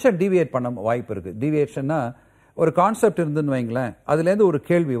 கொஞ்சம் டீவியேட் பண்ண வாய்ப்பு இருக்குது. டீவியேஷன்னா ஒரு கான்செப்ட் இருந்துன்னு வைங்களேன், அதுலேருந்து ஒரு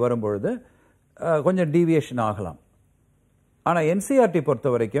கேள்வி வரும்பொழுது கொஞ்சம் டீவியேஷன் ஆகலாம். ஆனால் NCERT பொறுத்த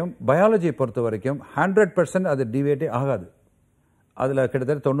வரைக்கும், பயாலஜி பொறுத்த வரைக்கும் 100% அது டீவியேட்டே ஆகாது. அதில்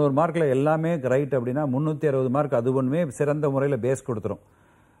கிட்டத்தட்ட 90 மார்க்கில் எல்லாமே ரைட் அப்படின்னா 360 மார்க் அது ஒன்றுமே சிறந்த முறையில் பேஸ் கொடுத்துரும்.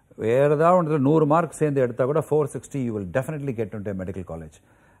 வேறு ஏதாவது ஒன்று 100 மார்க் சேர்ந்து எடுத்தால் கூட 460 you will definitely get into medical college.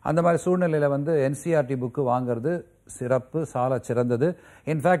 அந்த மாதிரி சூழ்நிலையில் வந்து NCERT புக்கு வாங்குறது சிறப்பு, சால சிறந்தது.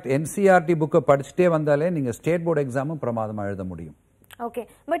 இன்ஃபேக்ட் NCERT புக்கை படிச்சுட்டே வந்தாலே நீங்கள் ஸ்டேட் போர்டு எக்ஸாமும் பிரமாதமாக எழுத முடியும். ஓகே,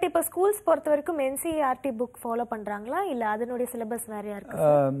 பட் இப்போ ஸ்கூல்ஸ் பொறுத்த வரைக்கும் NCERT புக் ஃபாலோ பண்ணுறாங்களா இல்லை அதனுடைய சிலபஸ் வேறையா இருக்கு?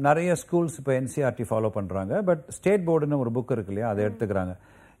 நிறைய ஸ்கூல்ஸ் இப்போ NCERT ஃபாலோ பண்ணுறாங்க. பட் ஸ்டேட் போர்டுன்னு ஒரு புக் இருக்கு இல்லையா, அதை எடுத்துக்கிறாங்க.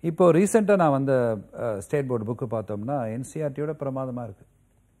 இப்போ ரீசெண்டாக நான் வந்த ஸ்டேட் போர்டு புக்கு பார்த்தோம்னா NCERTயோட பிரமாதமாக இருக்குது.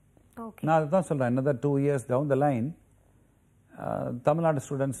 நான் அதை தான் சொல்கிறேன், another 2 years down the line Tamil Nadu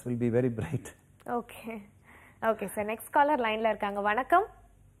students will be very bright. Okay, okay sir. Next caller லைன்ல இருக்காங்க. வணக்கம்.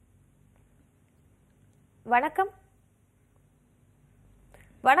 வணக்கம்,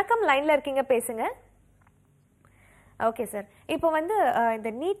 வணக்கம், லைன்ல இருக்கீங்க, பேசுங்க. ஓகே சார், இப்போ வந்து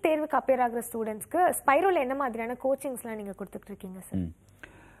இந்த நீட் தேர்வுக்கு அப்பியர் ஆகிற ஸ்டூடெண்ட்ஸ்க்கு ஸ்பைரோல என்ன மாதிரியான கோச்சிங்ஸ்லாம் நீங்கள் கொடுத்துட்டு இருக்கீங்க சார்?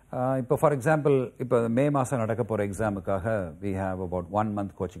 இப்போ ஃபார் எக்ஸாம்பிள் இப்போ மே மாதம் நடக்க போகிற எக்ஸாமுக்காக we have about 1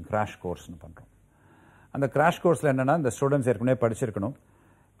 month coaching crash கோர்ஸ்னு பண்ணுறோம். அந்த கிராஷ் கோர்ஸில் என்னென்னா இந்த ஸ்டூடெண்ட்ஸ் ஏற்கனவே படிச்சிருக்கணும்,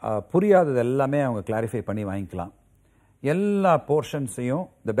 புரியாதது எல்லாமே அவங்க கிளாரிஃபை பண்ணி வாங்கிக்கலாம். எல்லா போர்ஷன்ஸையும்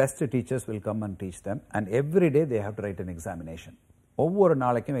the best teachers will come and teach them and every day they have to right an examination. ஒவ்வொரு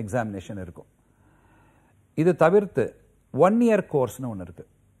நாளைக்கும் எக்ஸாமினேஷன் இருக்கும். இது தவிர்த்து 1 year கோர்ஸ்னு ஒன்று இருக்குது.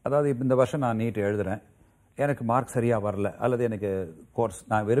 அதாவது இப்போ இந்த வருஷம் நான் நீட் எழுதுகிறேன், எனக்கு மார்க் சரியாக வரல, அல்லது எனக்கு கோர்ஸ்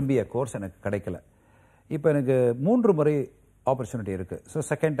நான் விரும்பிய கோர்ஸ் எனக்கு கிடைக்கல. இப்போ எனக்கு 3 முறை ஆப்பர்ச்சுனிட்டி இருக்குது. So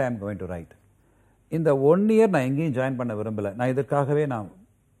second time going to right. இந்த 1 year நான் எங்கேயும் ஜாயின் பண்ண விரும்பலை, நான் இதற்காகவே நான்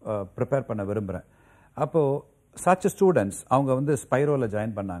ப்ரிப்பேர் பண்ண விரும்புகிறேன். அப்போது சச் ஸ்டூடெண்ட்ஸ் அவங்க வந்து ஸ்பைரோவில்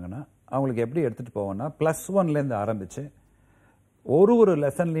ஜாயின் பண்ணாங்கன்னா அவங்களுக்கு எப்படி எடுத்துகிட்டு போவோன்னா +1லேருந்து ஆரம்பித்து ஒரு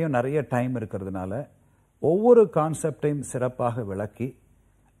லெசன்லேயும் நிறைய டைம் இருக்கிறதுனால ஒவ்வொரு கான்செப்டையும் சிறப்பாக விளக்கி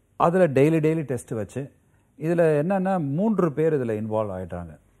அதில் டெய்லி டெஸ்ட் வச்சு, இதில் என்னென்னா 3 பேர் இதில் involve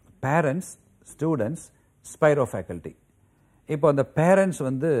ஆகிடுறாங்க. Parents, students, Spiro faculty. இப்போ அந்த பேரண்ட்ஸ்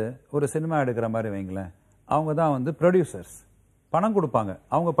வந்து ஒரு சினிமா எடுக்கிற மாதிரி வைங்களேன், அவங்க தான் வந்து ப்ரொடியூசர்ஸ், பணம் கொடுப்பாங்க,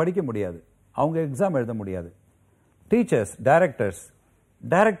 அவங்க படிக்க முடியாது, அவங்க எக்ஸாம் எழுத முடியாது. டீச்சர்ஸ், டைரக்டர்ஸ்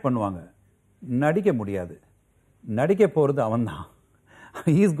டைரக்ட் பண்ணுவாங்க, நடிக்க முடியாது, நடிக்க போகிறது அவன் தான்.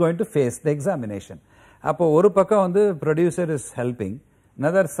 he is going to face the examination. அப்போ ஒரு பக்கம் வந்து producer is helping,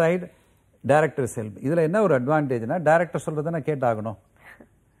 another side director is helping. இதில் என்ன ஒரு அட்வான்டேஜ்னா டைரக்டர் சொல்கிறத நான் கேட்டாகணும்,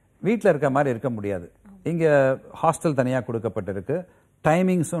 வீட்டில் இருக்க மாதிரி இருக்க முடியாது. இங்கே ஹாஸ்டல் தனியாக கொடுக்கப்பட்டிருக்கு,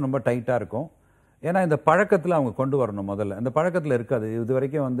 டைமிங்ஸும் ரொம்ப டைட்டாக இருக்கும். ஏன்னா இந்த பழக்கத்தில் அவங்க கொண்டு வரணும். முதல்ல இந்த பழக்கத்தில் இருக்காது. இது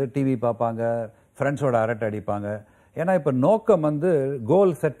வரைக்கும் வந்து டிவி பார்ப்பாங்க, ஃப்ரெண்ட்ஸோட அரட்டை அடிப்பாங்க. ஏன்னா இப்போ நோக்கம் வந்து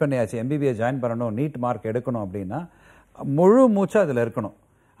கோல் செட் பண்ணியாச்சு, MBBS ஜாயின் பண்ணணும், நீட் மார்க் எடுக்கணும் அப்படின்னா முழு மூச்சாக அதில் இருக்கணும்.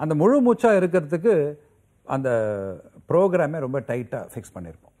 அந்த முழு மூச்சாக இருக்கிறதுக்கு அந்த ப்ரோக்ராமே ரொம்ப டைட்டாக ஃபிக்ஸ்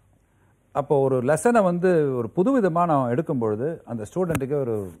பண்ணியிருப்போம். அப்போ ஒரு லெசனை வந்து ஒரு புதுவிதமாக நான் எடுக்கும்பொழுது அந்த ஸ்டூடெண்ட்டுக்கு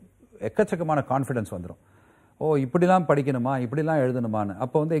ஒரு எக்கச்சக்கமான கான்ஃபிடென்ஸ் வந்துடும். ஓ இப்படிலாம் படிக்கணுமா இப்படிலாம் எழுதணுமான்னு.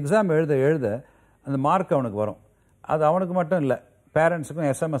 அப்போ வந்து எக்ஸாம் எழுத அந்த மார்க் அவனுக்கு வரும். அது அவனுக்கு மட்டும் இல்லை, பேரண்ட்ஸுக்கும்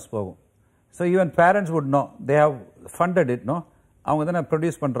எஸ்எம்எஸ் போகும். So even parents would no, they have funded it. No, அவங்க தானே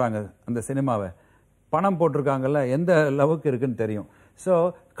ப்ரொடியூஸ் பண்ணுறாங்க அந்த சினிமாவை, பணம் போட்டிருக்காங்கல்ல, எந்த லெவலுக்கு இருக்குன்னு தெரியும். So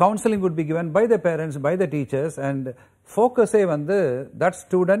counselling would be given by the parents, by the teachers, and ஃபோக்கஸே வந்து that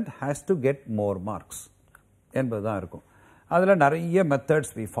student has to get more marks என்பது தான் இருக்கும். அதில் நிறைய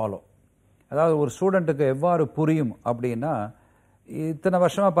மெத்தட்ஸ் we follow. அதாவது ஒரு ஸ்டூடெண்ட்டுக்கு எவ்வாறு புரியும் அப்படின்னா, இத்தனை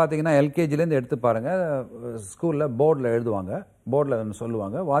வருஷமாக பார்த்தீங்கன்னா எல்கேஜிலேருந்து எடுத்து பாருங்கள், ஸ்கூலில் போர்டில் எழுதுவாங்க, போர்டில்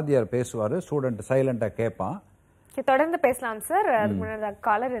சொல்லுவாங்க, வாத்தியார் பேசுவார், ஸ்டூடெண்ட் சைலண்டாக கேட்பான். தொடர்ந்து பேசலாம் சார். அதுக்கு முன்னாடி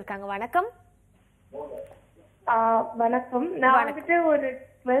காலர் இருக்காங்க. வணக்கம். வணக்கம். நான் வந்துட்டு ஒரு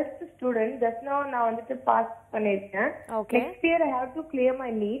 12th ஸ்டூடெண்ட். ஜஸ்ட் நவ நான் வந்துட்டு பாஸ் பண்ணிருக்கேன். Next year I have to clear my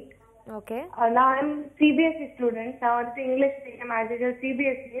NEET. Okay. நான் சிபிஎஸ்இ ஸ்டூடெண்ட். நான் வந்துட்டு English medium as usual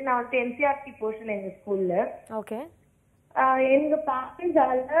CBSE. நான் வந்துட்டு என்சிஆர்டி போர்ஷன் எங்க ஸ்கூல்ல. ஓகே. எங்க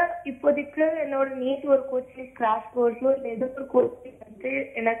பேரண்ட்ஸால இப்போதைக்கு என்னோட நீட் ஒரு கோச்சிங் கிராஷ் கோர்ஸோ இல்லை ஏதோ ஒரு கோச்சிங் வந்து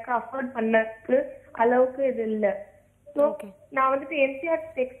எனக்கு அஃபோர்ட் பண்ணதுக்கு அளவுக்கு இது இல்லை. ஸோ நான் வந்துட்டு என்சிஆர்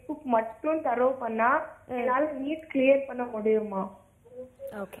டெக்ஸ்ட் புக் மட்டும் தரவு பண்ணா என்னால நீட் கிளியர் பண்ண முடியுமா?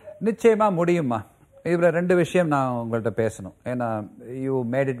 நிச்சயமா முடியுமா. இதுல ரெண்டு விஷயம் நான் உங்கள்கிட்ட பேசணும். ஏன்னா you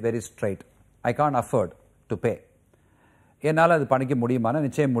made it very straight. I can't afford to pay. என்னால் அது பண்ணிக்க முடியுமானா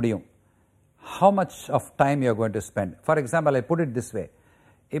நிச்சயம் முடியும். how much of time you are going to spend? For example, I put it this way.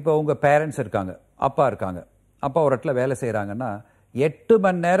 இப்போ உங்க பேரண்ட்ஸ் இருக்காங்க, அப்பா இருக்காங்க, அப்பா ஒரு இடத்துல வேலை செய்கிறாங்கன்னா 8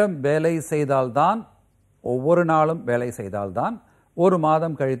 மணி நேரம் வேலை செய்தால்தான், ஒவ்வொரு நாளும் வேலை செய்தால்தான் ஒரு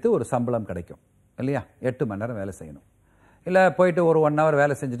மாதம் கழித்து ஒரு சம்பளம் கிடைக்கும் இல்லையா? 8 மணி நேரம் வேலை செய்யணும். இல்லை போயிட்டு ஒரு 1 hour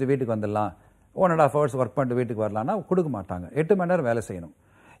வேலை செஞ்சுட்டு வீட்டுக்கு வந்துடலாம், 1.5 hours ஒர்க் பண்ணிட்டு வீட்டுக்கு வரலான்னா கொடுக்க மாட்டாங்க. 8 மணி நேரம் வேலை செய்யணும்.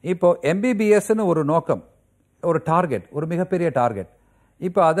 இப்போ எம்பிபிஎஸ்ன்னு ஒரு நோக்கம், ஒரு டார்கெட், ஒரு மிகப்பெரிய டார்கெட்.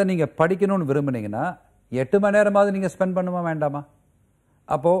 இப்போ அதை நீங்கள் படிக்கணும்னு விரும்புனீங்கன்னா 8 மணி நேரமாவது நீங்கள் ஸ்பெண்ட் பண்ணுமா வேண்டாமா?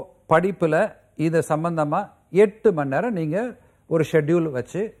 அப்போது படிப்பில் இதை சம்பந்தமாக 8 மணி நேரம் நீங்கள் ஒரு ஷெட்யூல்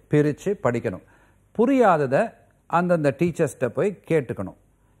வச்சு பிரித்து படிக்கணும். புரியாததை அந்தந்த டீச்சர்ஸ்கிட்ட போய் கேட்டுக்கணும்.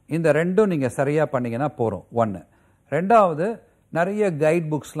 இந்த ரெண்டும் நீங்கள் சரியாக பண்ணிங்கன்னா போகிறோம். 1. 2வது, நிறைய கைட்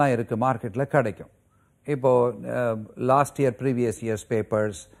புக்ஸ்லாம் இருக்குது, மார்க்கெட்டில் கிடைக்கும். இப்போது last year previous years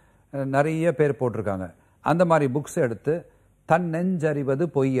papers நிறைய பேர் போட்டிருக்காங்க. அந்த மாதிரி புக்ஸ் எடுத்து தன் நெஞ்சறிவது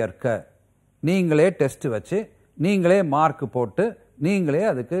பொய்யற்க நீங்களே டெஸ்ட் வச்சு நீங்களே மார்க் போட்டு நீங்களே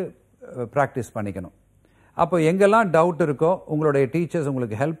அதுக்கு ப்ராக்டிஸ் பண்ணிக்கணும். அப்போ எங்கெல்லாம் டவுட் இருக்கோ உங்களுடைய டீச்சர்ஸ்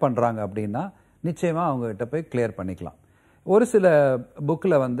உங்களுக்கு ஹெல்ப் பண்ணுறாங்க அப்படின்னா நிச்சயமாக அவங்ககிட்ட போய் கிளியர் பண்ணிக்கலாம். ஒரு சில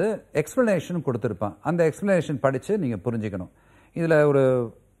புக்கில் வந்து எக்ஸ்ப்ளனேஷன் கொடுத்துருப்பான், அந்த எக்ஸ்ப்ளனேஷன் படித்து நீங்கள் புரிஞ்சுக்கணும். இதில்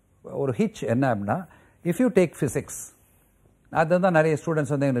ஒரு ஹிச் என்ன அப்படின்னா, இஃப் யூ டேக் ஃபிசிக்ஸ், அதுதான் நிறைய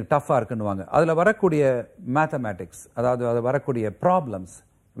ஸ்டூடெண்ட்ஸ் வந்து எனக்கு டஃப்பாக இருக்குன்னுவாங்க. அதில் வரக்கூடிய மேத்தமேட்டிக்ஸ், அதாவது அது வரக்கூடிய ப்ராப்ளம்ஸ்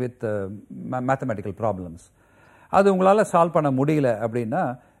வித் மேத்தமேட்டிக்கல் ப்ராப்ளம்ஸ், அது உங்களால் சால்வ் பண்ண முடியல அப்படின்னா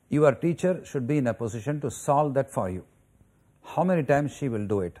your teacher should be in a position to solve that for you. How many times she will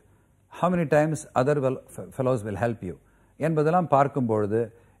do it, how many times other fellows will help you என்பதெல்லாம் பார்க்கும்பொழுது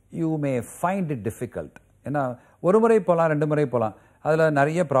you may find it difficult. ஏன்னா ஒரு முறை போகலாம், 2 முறை போகலாம், அதில்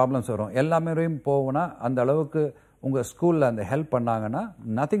நிறைய ப்ராப்ளம்ஸ் வரும். எல்லா முறையும் போகும்னா அந்த அளவுக்கு உங்கள் ஸ்கூலில் அந்த ஹெல்ப் பண்ணாங்கன்னா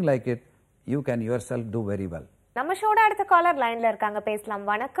nothing like it, you can your self two very well. நம்ம ஷோட அடுத்த காலர் லைன்ல இருக்காங்க, பேசலாம்.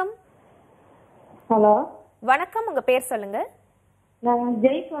 வணக்கம். ஹலோ வணக்கம், உங்க பேர் சொல்லுங்க. நான்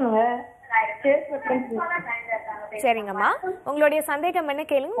ஜெய்குங்க. சரிங்கம்மா, உங்களுடைய சந்தேகம் என்ன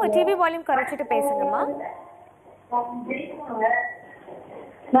கேளுங்க. உங்க டிவி வால்யூம் குறைச்சிட்டு பேசுங்கம்மா.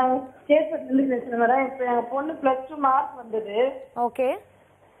 நான் சேத்பட்டில பேசுறேன் மேடம். இப்போ என் பொண்ணு +2 மார்க் வந்தது. ஓகே.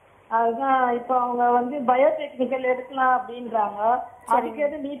 அதுதான் இப்போ அவங்க வந்து பயோடெக்னிக்கல் எடுக்கலாம் அப்படின்றாங்க. அதுக்கு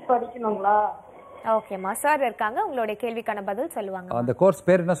எது நீட் படிக்கணுங்களா? ஓகேம்மா, சார் இருக்காங்க, உங்களுடைய கேள்விக்கான பதில் சொல்லுவாங்க. அந்த கோர்ஸ்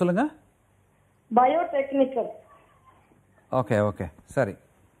பேர் என்ன சொல்லுங்க? பயோடெக்னிக்கல். ஓகே ஓகே சரி.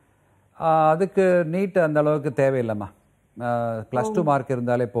 அதுக்கு நீட் அந்த அளவுக்கு தேவையில்லைம்மா. +2 மார்க்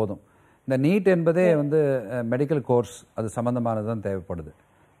இருந்தாலே போதும். இந்த நீட் என்பதே வந்து மெடிக்கல் கோர்ஸ், அது சம்மந்தமானது தான் தேவைப்படுது.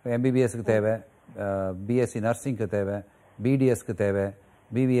 எம்பிபிஎஸ்க்கு தேவை, பிஎஸ்சி நர்சிங்க்கு தேவை, பிடிஎஸ்க்கு தேவை,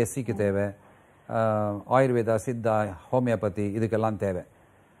 பிவிஎஸ்சிக்கு தேவை, ஆயுர்வேதா, சித்தா, ஹோமியோபதி இதுக்கெல்லாம் தேவை.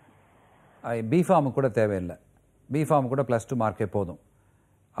 பிஃபார்முக்கு கூட தேவையில்லை. பிஃபார்ம் கூட +2 மார்க்கே போதும்.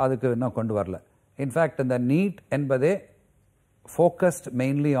 அதுக்கு இன்னும் கொண்டு வரல. இன்ஃபேக்ட் இந்த நீட் என்பதே focused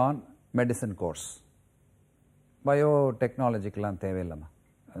mainly on medicine course. பயோடெக்னாலஜிக்கெல்லாம் தேவையில்லைம்மா.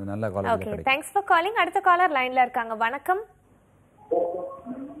 அது நல்ல காலேஜ்ல கிடைக்கும். Thanks for calling. அடுத்த காலர் லைன்ல இருக்காங்க. வணக்கம்.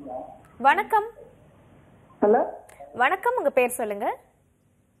 வணக்கம். ஹலோ வணக்கம், உங்க பேர் சொல்லுங்க.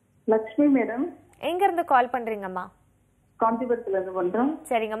 லட்சுமி மேடம். எங்க இருந்து கால் பண்றீங்கம்மா? காஞ்சிபுரத்துல இருந்து பண்றோம்.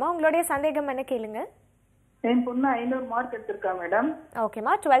 சரிங்கம்மா, உங்களுடைய சந்தேகம் என்ன கேளுங்க. என் பொண்ணு 500 மார்க் எடுத்திருக்கா மேடம்.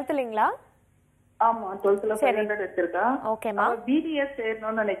 ஓகேம்மா, 12th இல்லைங்களா? ஆமா 12th 500 எடுத்திருக்கா. ஓகேமா. பிடிஎஸ்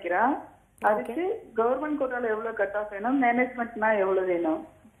சேரணும்னு நினைக்கிறா. அதுக்கு கவர்மெண்ட் கோட்டால எவ்வளவு கட் ஆஃப் வேணும், மேனேஜ்மெண்ட்னா எவ்வளவு வேணும்?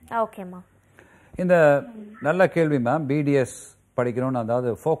 ஓகேமா. இந்த நல்ல கேள்வி மேம். பிடிஎஸ் படிக்கணும்னு, அதாவது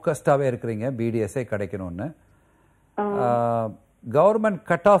ஃபோக்கஸ்டாகவே இருக்கிறீங்க பிடிஎஸ்ஸே கிடைக்கணும்னு. கவர்மெண்ட்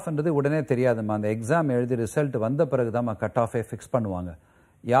கட் ஆஃப்ன்றது உடனே தெரியாதுமா. அந்த எக்ஸாம் எழுதி ரிசல்ட் வந்த பிறகு தான் கட் ஆஃபே ஃபிக்ஸ் பண்ணுவாங்க.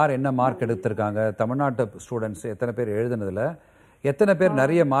 யார் என்ன மார்க் எடுத்திருக்காங்க, தமிழ்நாட்டு ஸ்டூடெண்ட்ஸ் எத்தனை பேர் எழுதுனதில் எத்தனை பேர்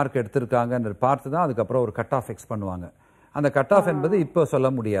நிறைய மார்க் எடுத்திருக்காங்கன்னு பார்த்து தான் அதுக்கப்புறம் ஒரு கட் ஆஃப் ஃபிக்ஸ் பண்ணுவாங்க. அந்த கட் ஆஃப் என்பது இப்போ சொல்ல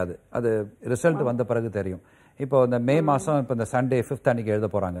முடியாது, அது ரிசல்ட் வந்த பிறகு தெரியும். இப்போ இந்த மே மாதம், இப்போ இந்த சண்டே 5th அன்னைக்கு எழுத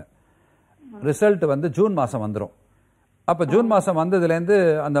போகிறாங்க. ரிசல்ட் வந்து ஜூன் மாதம் வந்துடும். அப்போ ஜூன் மாதம் வந்ததுலேருந்து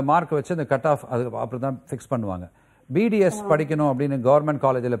அந்த மார்க் வச்சு அந்த கட் ஆஃப் அது அப்புறம் தான் ஃபிக்ஸ் பண்ணுவாங்க. பிடிஎஸ் படிக்கணும் அப்படின்னு கவர்மெண்ட்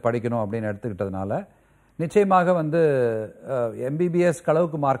காலேஜில் படிக்கணும் அப்படின்னு எடுத்துக்கிட்டதுனால நிச்சயமாக வந்து எம்பிபிஎஸ்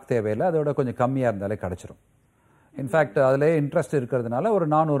அளவுக்கு மார்க் தேவையில்லை, அதோட கொஞ்சம் கம்மியாக இருந்தாலே கிடச்சிரும். இன்ஃபேக்ட் அதிலே இன்ட்ரெஸ்ட் இருக்கிறதுனால ஒரு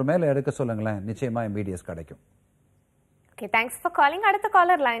 400 மேலே எடுக்க சொல்லுங்களேன், நிச்சயமாக எம்பிபிஎஸ் கிடைக்கும். Okay, thanks for calling. அடுத்த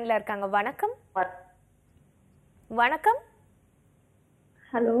காலர் லைன்ல இருக்காங்க. வணக்கம். வணக்கம்.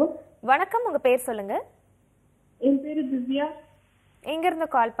 ஹலோ வணக்கம், உங்க பேர் சொல்லுங்க. என் பேரு திவ்யா. எங்க இருந்து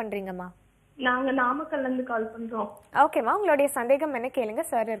கால் பண்றீங்கம்மா? நாங்க நாமக்கல்ல இருந்து கால் பண்றோம். ஓகேம்மா, உங்களுடைய சந்தேகம் என்ன கேளுங்க,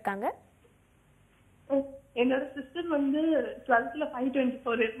 சார் இருக்காங்க. என்னோட சிஸ்டர் வந்து 12th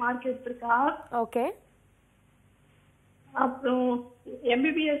 524 மார்க் எடுத்திருக்கா. ஓகே. அப்புறம்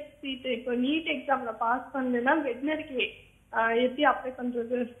எம்பிபிஎஸ் சீட் இப்போ நீட் எக்ஸாம்ல பாஸ் பண்ணா வெட்னரிக்கு எப்படி அப்ளை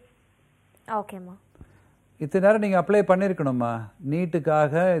பண்றது? ஓகேம்மா. இத்தனை நேரம் நீங்க அப்ளை பண்ணிருக்கணுமா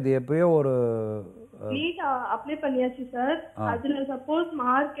நீட்டுக்காக? இது எப்பயோ ஒரு நீட் அப்ளை பண்ணியாச்சு சார். அதுல சப்போஸ்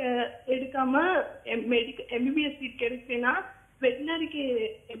மார்க் எடுக்காம எம்பிபிஎஸ் சீட் கிடைச்சேன்னா வெட்னரிக்கு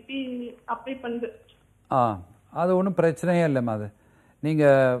எப்படி அப்ளை பண்றது? அது ஒன்றும் பிரச்சனையே இல்லைம்மா. அது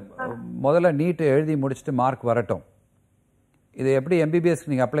நீங்கள் முதல்ல நீட்டு எழுதி முடிச்சுட்டு மார்க் வரட்டும். இது எப்படி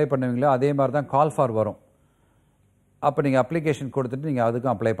எம்பிபிஎஸ்க்கு நீங்கள் அப்ளை பண்ணுவீங்களோ அதே மாதிரி தான் கால் ஃபார் வரும். அப்போ நீங்கள் அப்ளிகேஷன் கொடுத்துட்டு நீங்கள்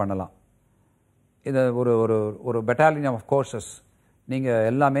அதுக்கும் அப்ளை பண்ணலாம். இது ஒரு ஒரு ஒரு பெட்டாலியன் ஆஃப் கோர்சஸ். நீங்கள்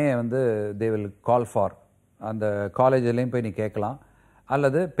எல்லாமே வந்து தே வில் கால் ஃபார். அந்த காலேஜ்லேயும் போய் நீங்கள் கேட்கலாம்,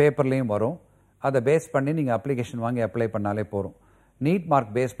 அல்லது பேப்பர்லேயும் வரும். அதை பேஸ் பண்ணி நீங்கள் அப்ளிகேஷன் வாங்கி அப்ளை பண்ணாலே போகும். நீட்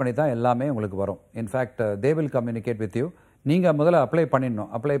மார்க் பேஸ் பண்ணி தான் எல்லாமே உங்களுக்கு வரும். In fact they will communicate with you. நீங்கள் முதல்ல அப்ளை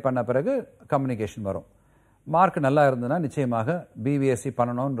பண்ணிடணும். அப்ளை பண்ண பிறகு கம்யூனிகேஷன் வரும். மார்க் நல்லா இருந்ததுன்னா நிச்சயமாக பிபிஎஸ்சி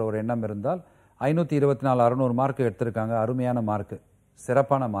பண்ணணுன்ற ஒரு எண்ணம் இருந்தால் 524 600 மார்க் எடுத்திருக்காங்க. அருமையான மார்க்கு,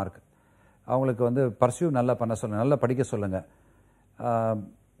 சிறப்பான மார்க். அவங்களுக்கு வந்து பர்சியூ நல்லா பண்ண சொல்லுங்கள், நல்லா படிக்க சொல்லுங்கள்.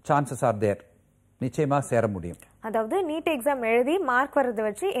 சான்சஸ் ஆர் தேர், நிச்சயமாக சேர முடியும். அதாவது நீட் எக்ஸாம் எழுதி மார்க் வரதை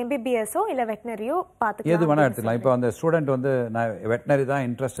வச்சு எம்பிபிஎஸ்ஸோ இல்லை வெட்னரியோ பார்த்துக்கலாம், எது வேணால் எடுத்துக்கலாம். இப்போ அந்த ஸ்டூடெண்ட் வந்து நான் வெட்னரி தான்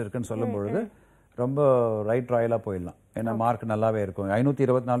இன்ட்ரெஸ்ட் இருக்குன்னு சொல்லும் பொழுது ரொம்ப ரைட் ராயலாக போயிடலாம். ஏன்னா மார்க் நல்லாவே இருக்கும்.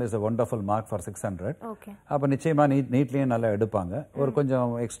 524 is a wonderful mark for 600. அப்போ நிச்சயமாக நீட்லேயும் நல்லா எடுப்பாங்க. ஒரு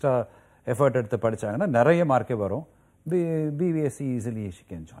கொஞ்சம் எக்ஸ்ட்ரா எஃபர்ட் எடுத்து படித்தாங்கன்னா நிறைய மார்க்கே வரும். BPSC easily she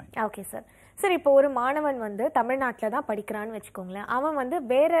can join. Okay sir. Sir, இப்போ ஒரு மாணவன் வந்து தமிழ்நாட்டில் தான் படிக்கிறான்னு வச்சுக்கோங்களேன். அவன் வந்து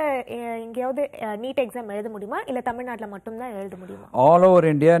வேற எங்கேயாவது நீட் எக்ஸாம் எழுத முடியுமா, இல்லை தமிழ்நாட்டில் மட்டும்தான் எழுத முடியுமா? ஆல் ஓவர்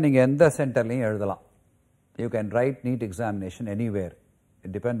இந்தியா நீங்கள் எந்த சென்டர்லையும் எழுதலாம். You can write NEET examination anywhere.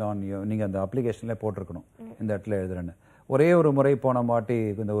 It depend on you. நீங்கள் அந்த அப்ளிகேஷன்லேயே போட்டிருக்கணும் இந்த இடத்துல எழுதுறேன்னு. ஒரே ஒரு முறை போன மாட்டி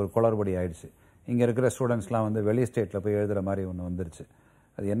இந்த ஒரு குளறுபடி ஆயிடுச்சு. இங்கே இருக்கிற ஸ்டூடெண்ட்ஸ்லாம் வந்து வெளி ஸ்டேட்டில் போய் எழுதுகிற மாதிரி ஒன்று வந்துருச்சு.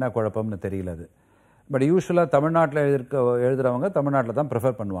 அது என்ன குழப்பம்னு தெரியல அது. பட் யூஸ்வலாக தமிழ்நாட்டில் எழுதுகிறவங்க தமிழ்நாட்டில் தான்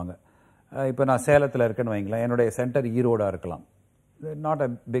ப்ரிஃபர் பண்ணுவாங்க. இப்போ நான் சேலத்தில் இருக்கேன்னு வைங்களேன், என்னுடைய சென்டர் ஈரோடாக இருக்கலாம். Not a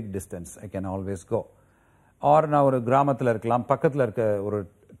big distance, I can always go. R நான் ஒரு கிராமத்தில் இருக்கலாம், பக்கத்தில் இருக்க ஒரு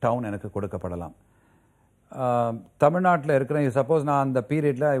டவுன் எனக்கு கொடுக்கப்படலாம். தமிழ்நாட்டில் இருக்கிறேன், சப்போஸ் நான் அந்த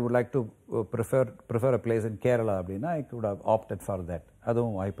பீரியடில் I would like to prefer a place இன் கேரளா அப்படின்னா I could have opted for that.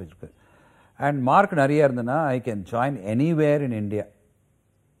 அதுவும் வாய்ப்பு இருக்குது. அண்ட் மார்க் நிறைய இருந்ததுன்னா I can join anywhere in India.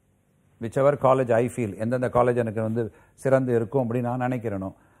 Which college I feel, எந்தெந்த காலேஜ் எனக்கு வந்து சிறந்து இருக்கும் அப்படின்னு நான் நினைக்கிறேனோ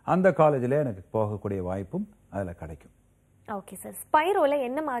அந்த காலேஜில் எனக்கு போகக்கூடிய வாய்ப்பும் அதில் கிடைக்கும். Okay sir. ஸ்பைரோவில்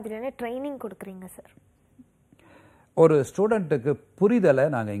என்ன மாதிரியான ட்ரைனிங் கொடுக்குறீங்க சார்? ஒரு ஸ்டூடெண்ட்டுக்கு புரிதலை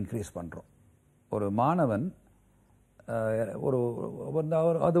நாங்கள் இன்க்ரீஸ் பண்ணுறோம். ஒரு மாணவன்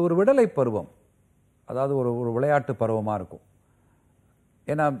அது ஒரு விடலை பருவம், அதாவது ஒரு விளையாட்டு பருவமாக இருக்கும்.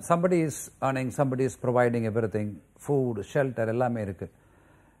 ஏன்னா somebody is earning, somebody is providing everything, food, shelter எல்லாமே இருக்குது.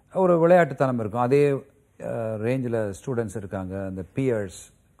 ஒரு விளையாட்டுத்தனம் இருக்கும். அதே ரேஞ்சில் ஸ்டூடெண்ட்ஸ் இருக்காங்க, அந்த பியர்ஸ்,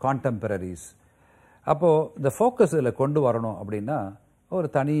 கான்டெம்பரரிஸ். அப்போது இந்த ஃபோக்கஸ் இதில் கொண்டு வரணும் அப்படின்னா ஒரு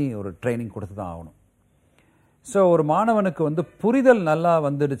ட்ரைனிங் கொடுத்து தான் ஆகணும். ஸோ ஒரு மாணவனுக்கு வந்து புரிதல் நல்லா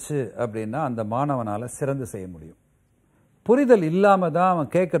வந்துடுச்சு அப்படின்னா அந்த மாணவனால் சிறந்து செய்ய முடியும். புரிதல் இல்லாமல் தான் அவன்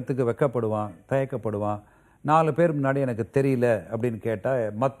கேட்கறதுக்கு வெக்கப்படுவான், தயக்கப்படுவான். 4 பேர் முன்னாடி எனக்கு தெரியல அப்படின்னு கேட்டால்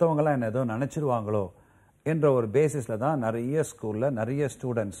மற்றவங்களாம் என்ன ஏதோ நினச்சிருவாங்களோ என்ற ஒரு பேசிஸில் தான் நிறைய ஸ்கூலில் நிறைய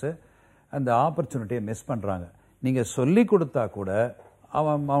ஸ்டூடெண்ட்ஸு அந்த ஆப்பர்ச்சுனிட்டியை மிஸ் பண்ணுறாங்க. நீங்கள் சொல்லி கொடுத்தா கூட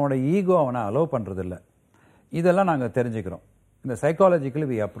அவனோட ஈகோ அவனை அலோவ் பண்ணுறதில்ல. இதெல்லாம் நாங்கள் தெரிஞ்சுக்கிறோம். இந்த சைக்காலஜிக்கலி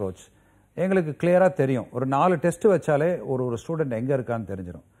வி அப்ரோச். எங்களுக்கு கிளியராக தெரியும். ஒரு 4 டெஸ்ட் வச்சாலே ஒரு ஸ்டூடெண்ட் எங்கே இருக்கான்னு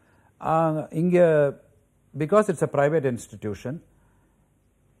தெரிஞ்சிடும். இங்கே because it's a private institution,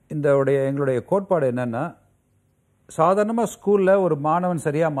 எங்களுடைய கோட்பாடு என்னென்னா, சாதாரணமாக ஸ்கூலில் ஒரு மாணவன்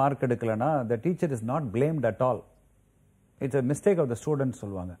சரியாக மார்க் எடுக்கலைன்னா the teacher is not blamed at all. It's a mistake of the student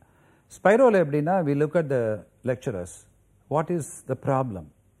சொல்லுவாங்க. ஸ்பைரோவில் எப்படின்னா, we look at the lecturers. What is the problem?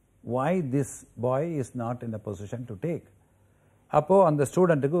 why this boy is not in a position to take. அப்போது அந்த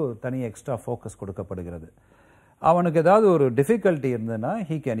ஸ்டூடெண்ட்டுக்கு தனி extra focus கொடுக்கப்படுகிறது. அவனுக்கு ஏதாவது ஒரு டிஃபிகல்ட்டி இருந்ததுன்னா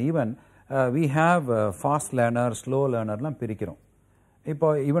he can even we have fast learner, slow learnerலாம் பிரிக்கிறோம். இப்போ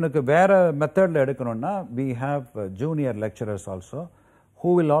இவனுக்கு வேறு மெத்தடில் எடுக்கணும்னா we have junior lecturers also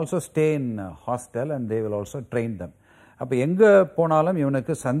who will also stay in hostel and they will also train them. அப்போ எங்கே போனாலும்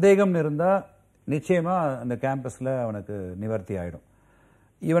இவனுக்கு சந்தேகம்னு இருந்தால் நிச்சயமாக அந்த கேம்பஸில் அவனுக்கு நிவர்த்தி ஆகிடும்.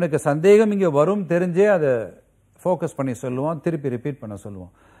 இவனுக்கு சந்தேகம் இங்கே வரும் தெரிஞ்சே அதை ஃபோக்கஸ் பண்ணி சொல்லுவான், திருப்பி ரிப்பீட் பண்ண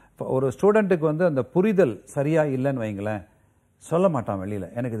சொல்லுவான். இப்போ ஒரு ஸ்டூடெண்ட்டுக்கு அந்த புரிதல் சரியாக இல்லைன்னு வைங்களேன், சொல்ல மாட்டான் வெளியில்,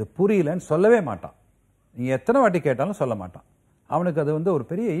 எனக்கு இது புரியலன்னு சொல்லவே மாட்டான். நீங்கள் எத்தனை வாட்டி கேட்டாலும் சொல்ல மாட்டான். அவனுக்கு அது ஒரு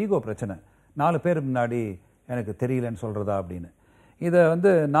பெரிய ஈகோ பிரச்சனை. 4 பேர் முன்னாடி எனக்கு தெரியலன்னு சொல்கிறதா அப்படின்னு. இதை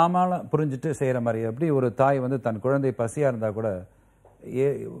நாம புரிஞ்சுட்டு செய்கிற மாதிரி. எப்படி ஒரு தாய் தன் குழந்தை பசியாக இருந்தால் கூட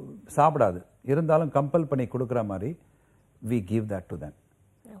சாப்பிடாது, இருந்தாலும் கம்பல் பண்ணி கொடுக்குற மாதிரி we give that to them.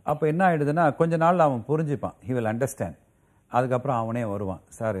 அப்போ என்ன ஆகிடுதுன்னா, கொஞ்ச நாள் அவன் புரிஞ்சுப்பான், he will understand. அதுக்கப்புறம் அவனே வருவான்,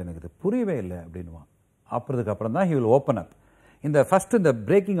 சார் எனக்கு இது புரியவே இல்லை அப்படின்வான். அப்புறதுக்கப்புறம் தான் he will open up. இந்த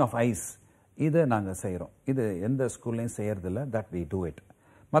பிரேக்கிங் ஆஃப் ஐஸ் இதை நாங்கள் செய்கிறோம். இது எந்த ஸ்கூல்லையும் செய்கிறதில்ல, தட் we do it.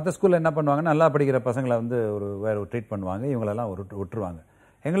 மற்ற ஸ்கூலில் என்ன பண்ணுவாங்க, நல்லா படிக்கிற பசங்களை வேறு ட்ரீட் பண்ணுவாங்க, இவங்களெல்லாம் விட்டுருவாங்க.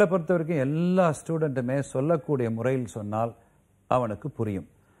 எங்களை பொறுத்த வரைக்கும் எல்லா ஸ்டூடெண்ட்டுமே சொல்லக்கூடிய முறையில் சொன்னால் அவனுக்கு புரியும்.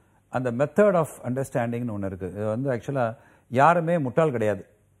 அந்த மெத்தட் ஆஃப் அண்டர்ஸ்டாண்டிங்னு ஒன்று இருக்குது. இது ஆக்சுவலாக யாருமே முட்டாள் கிடையாது,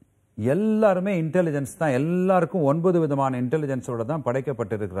 எல்லாருமே இன்டெலிஜென்ஸ் தான். எல்லாருக்கும் 9 விதமான இன்டெலிஜென்ஸோடு தான்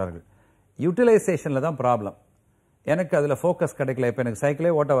படைக்கப்பட்டிருக்கிறார்கள். யூட்டிலைசேஷனில் தான் ப்ராப்ளம். எனக்கு அதில் ஃபோக்கஸ் கிடைக்கல. இப்போ எனக்கு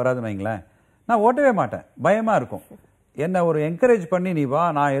சைக்கிளே ஓட்ட வராதுன்னு வைங்களேன், நான் ஓட்டவே மாட்டேன், பயமாக இருக்கும். என்னை ஒரு என்கரேஜ் பண்ணி நீ வா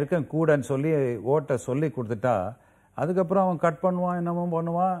நான் இருக்கேன் கூடன்னு சொல்லி கொடுத்துட்டா, அதுக்கப்புறம் அவன் கட் பண்ணுவான், என்னமோ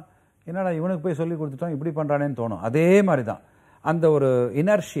பண்ணுவான், என்னடா இவனுக்கு போய் சொல்லி கொடுத்துட்டான் இப்படி பண்ணுறானேன்னு தோணும். அதே மாதிரி தான் அந்த ஒரு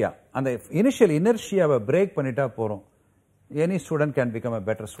இனர்ஷியா, அந்த இனிஷியல் இனர்ஷியாவை பிரேக் பண்ணிட்டா போகிறோம். any student can become a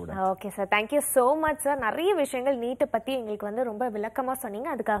better student. Okay sir, thank you so much sir. நிறைய விஷயங்கள் நீட் பத்தி உங்களுக்கு ரொம்ப விளக்கமா சொன்னீங்க,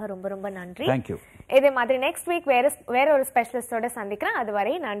 அதுக்காக ரொம்ப நன்றி. Thank you. இதே மாதிரி நெக்ஸ்ட் வீக் வேற ஒரு ஸ்பெஷலிஸ்டோட சந்திக்கிறேன்.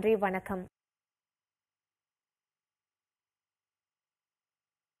 அதுவரை நன்றி, வணக்கம்.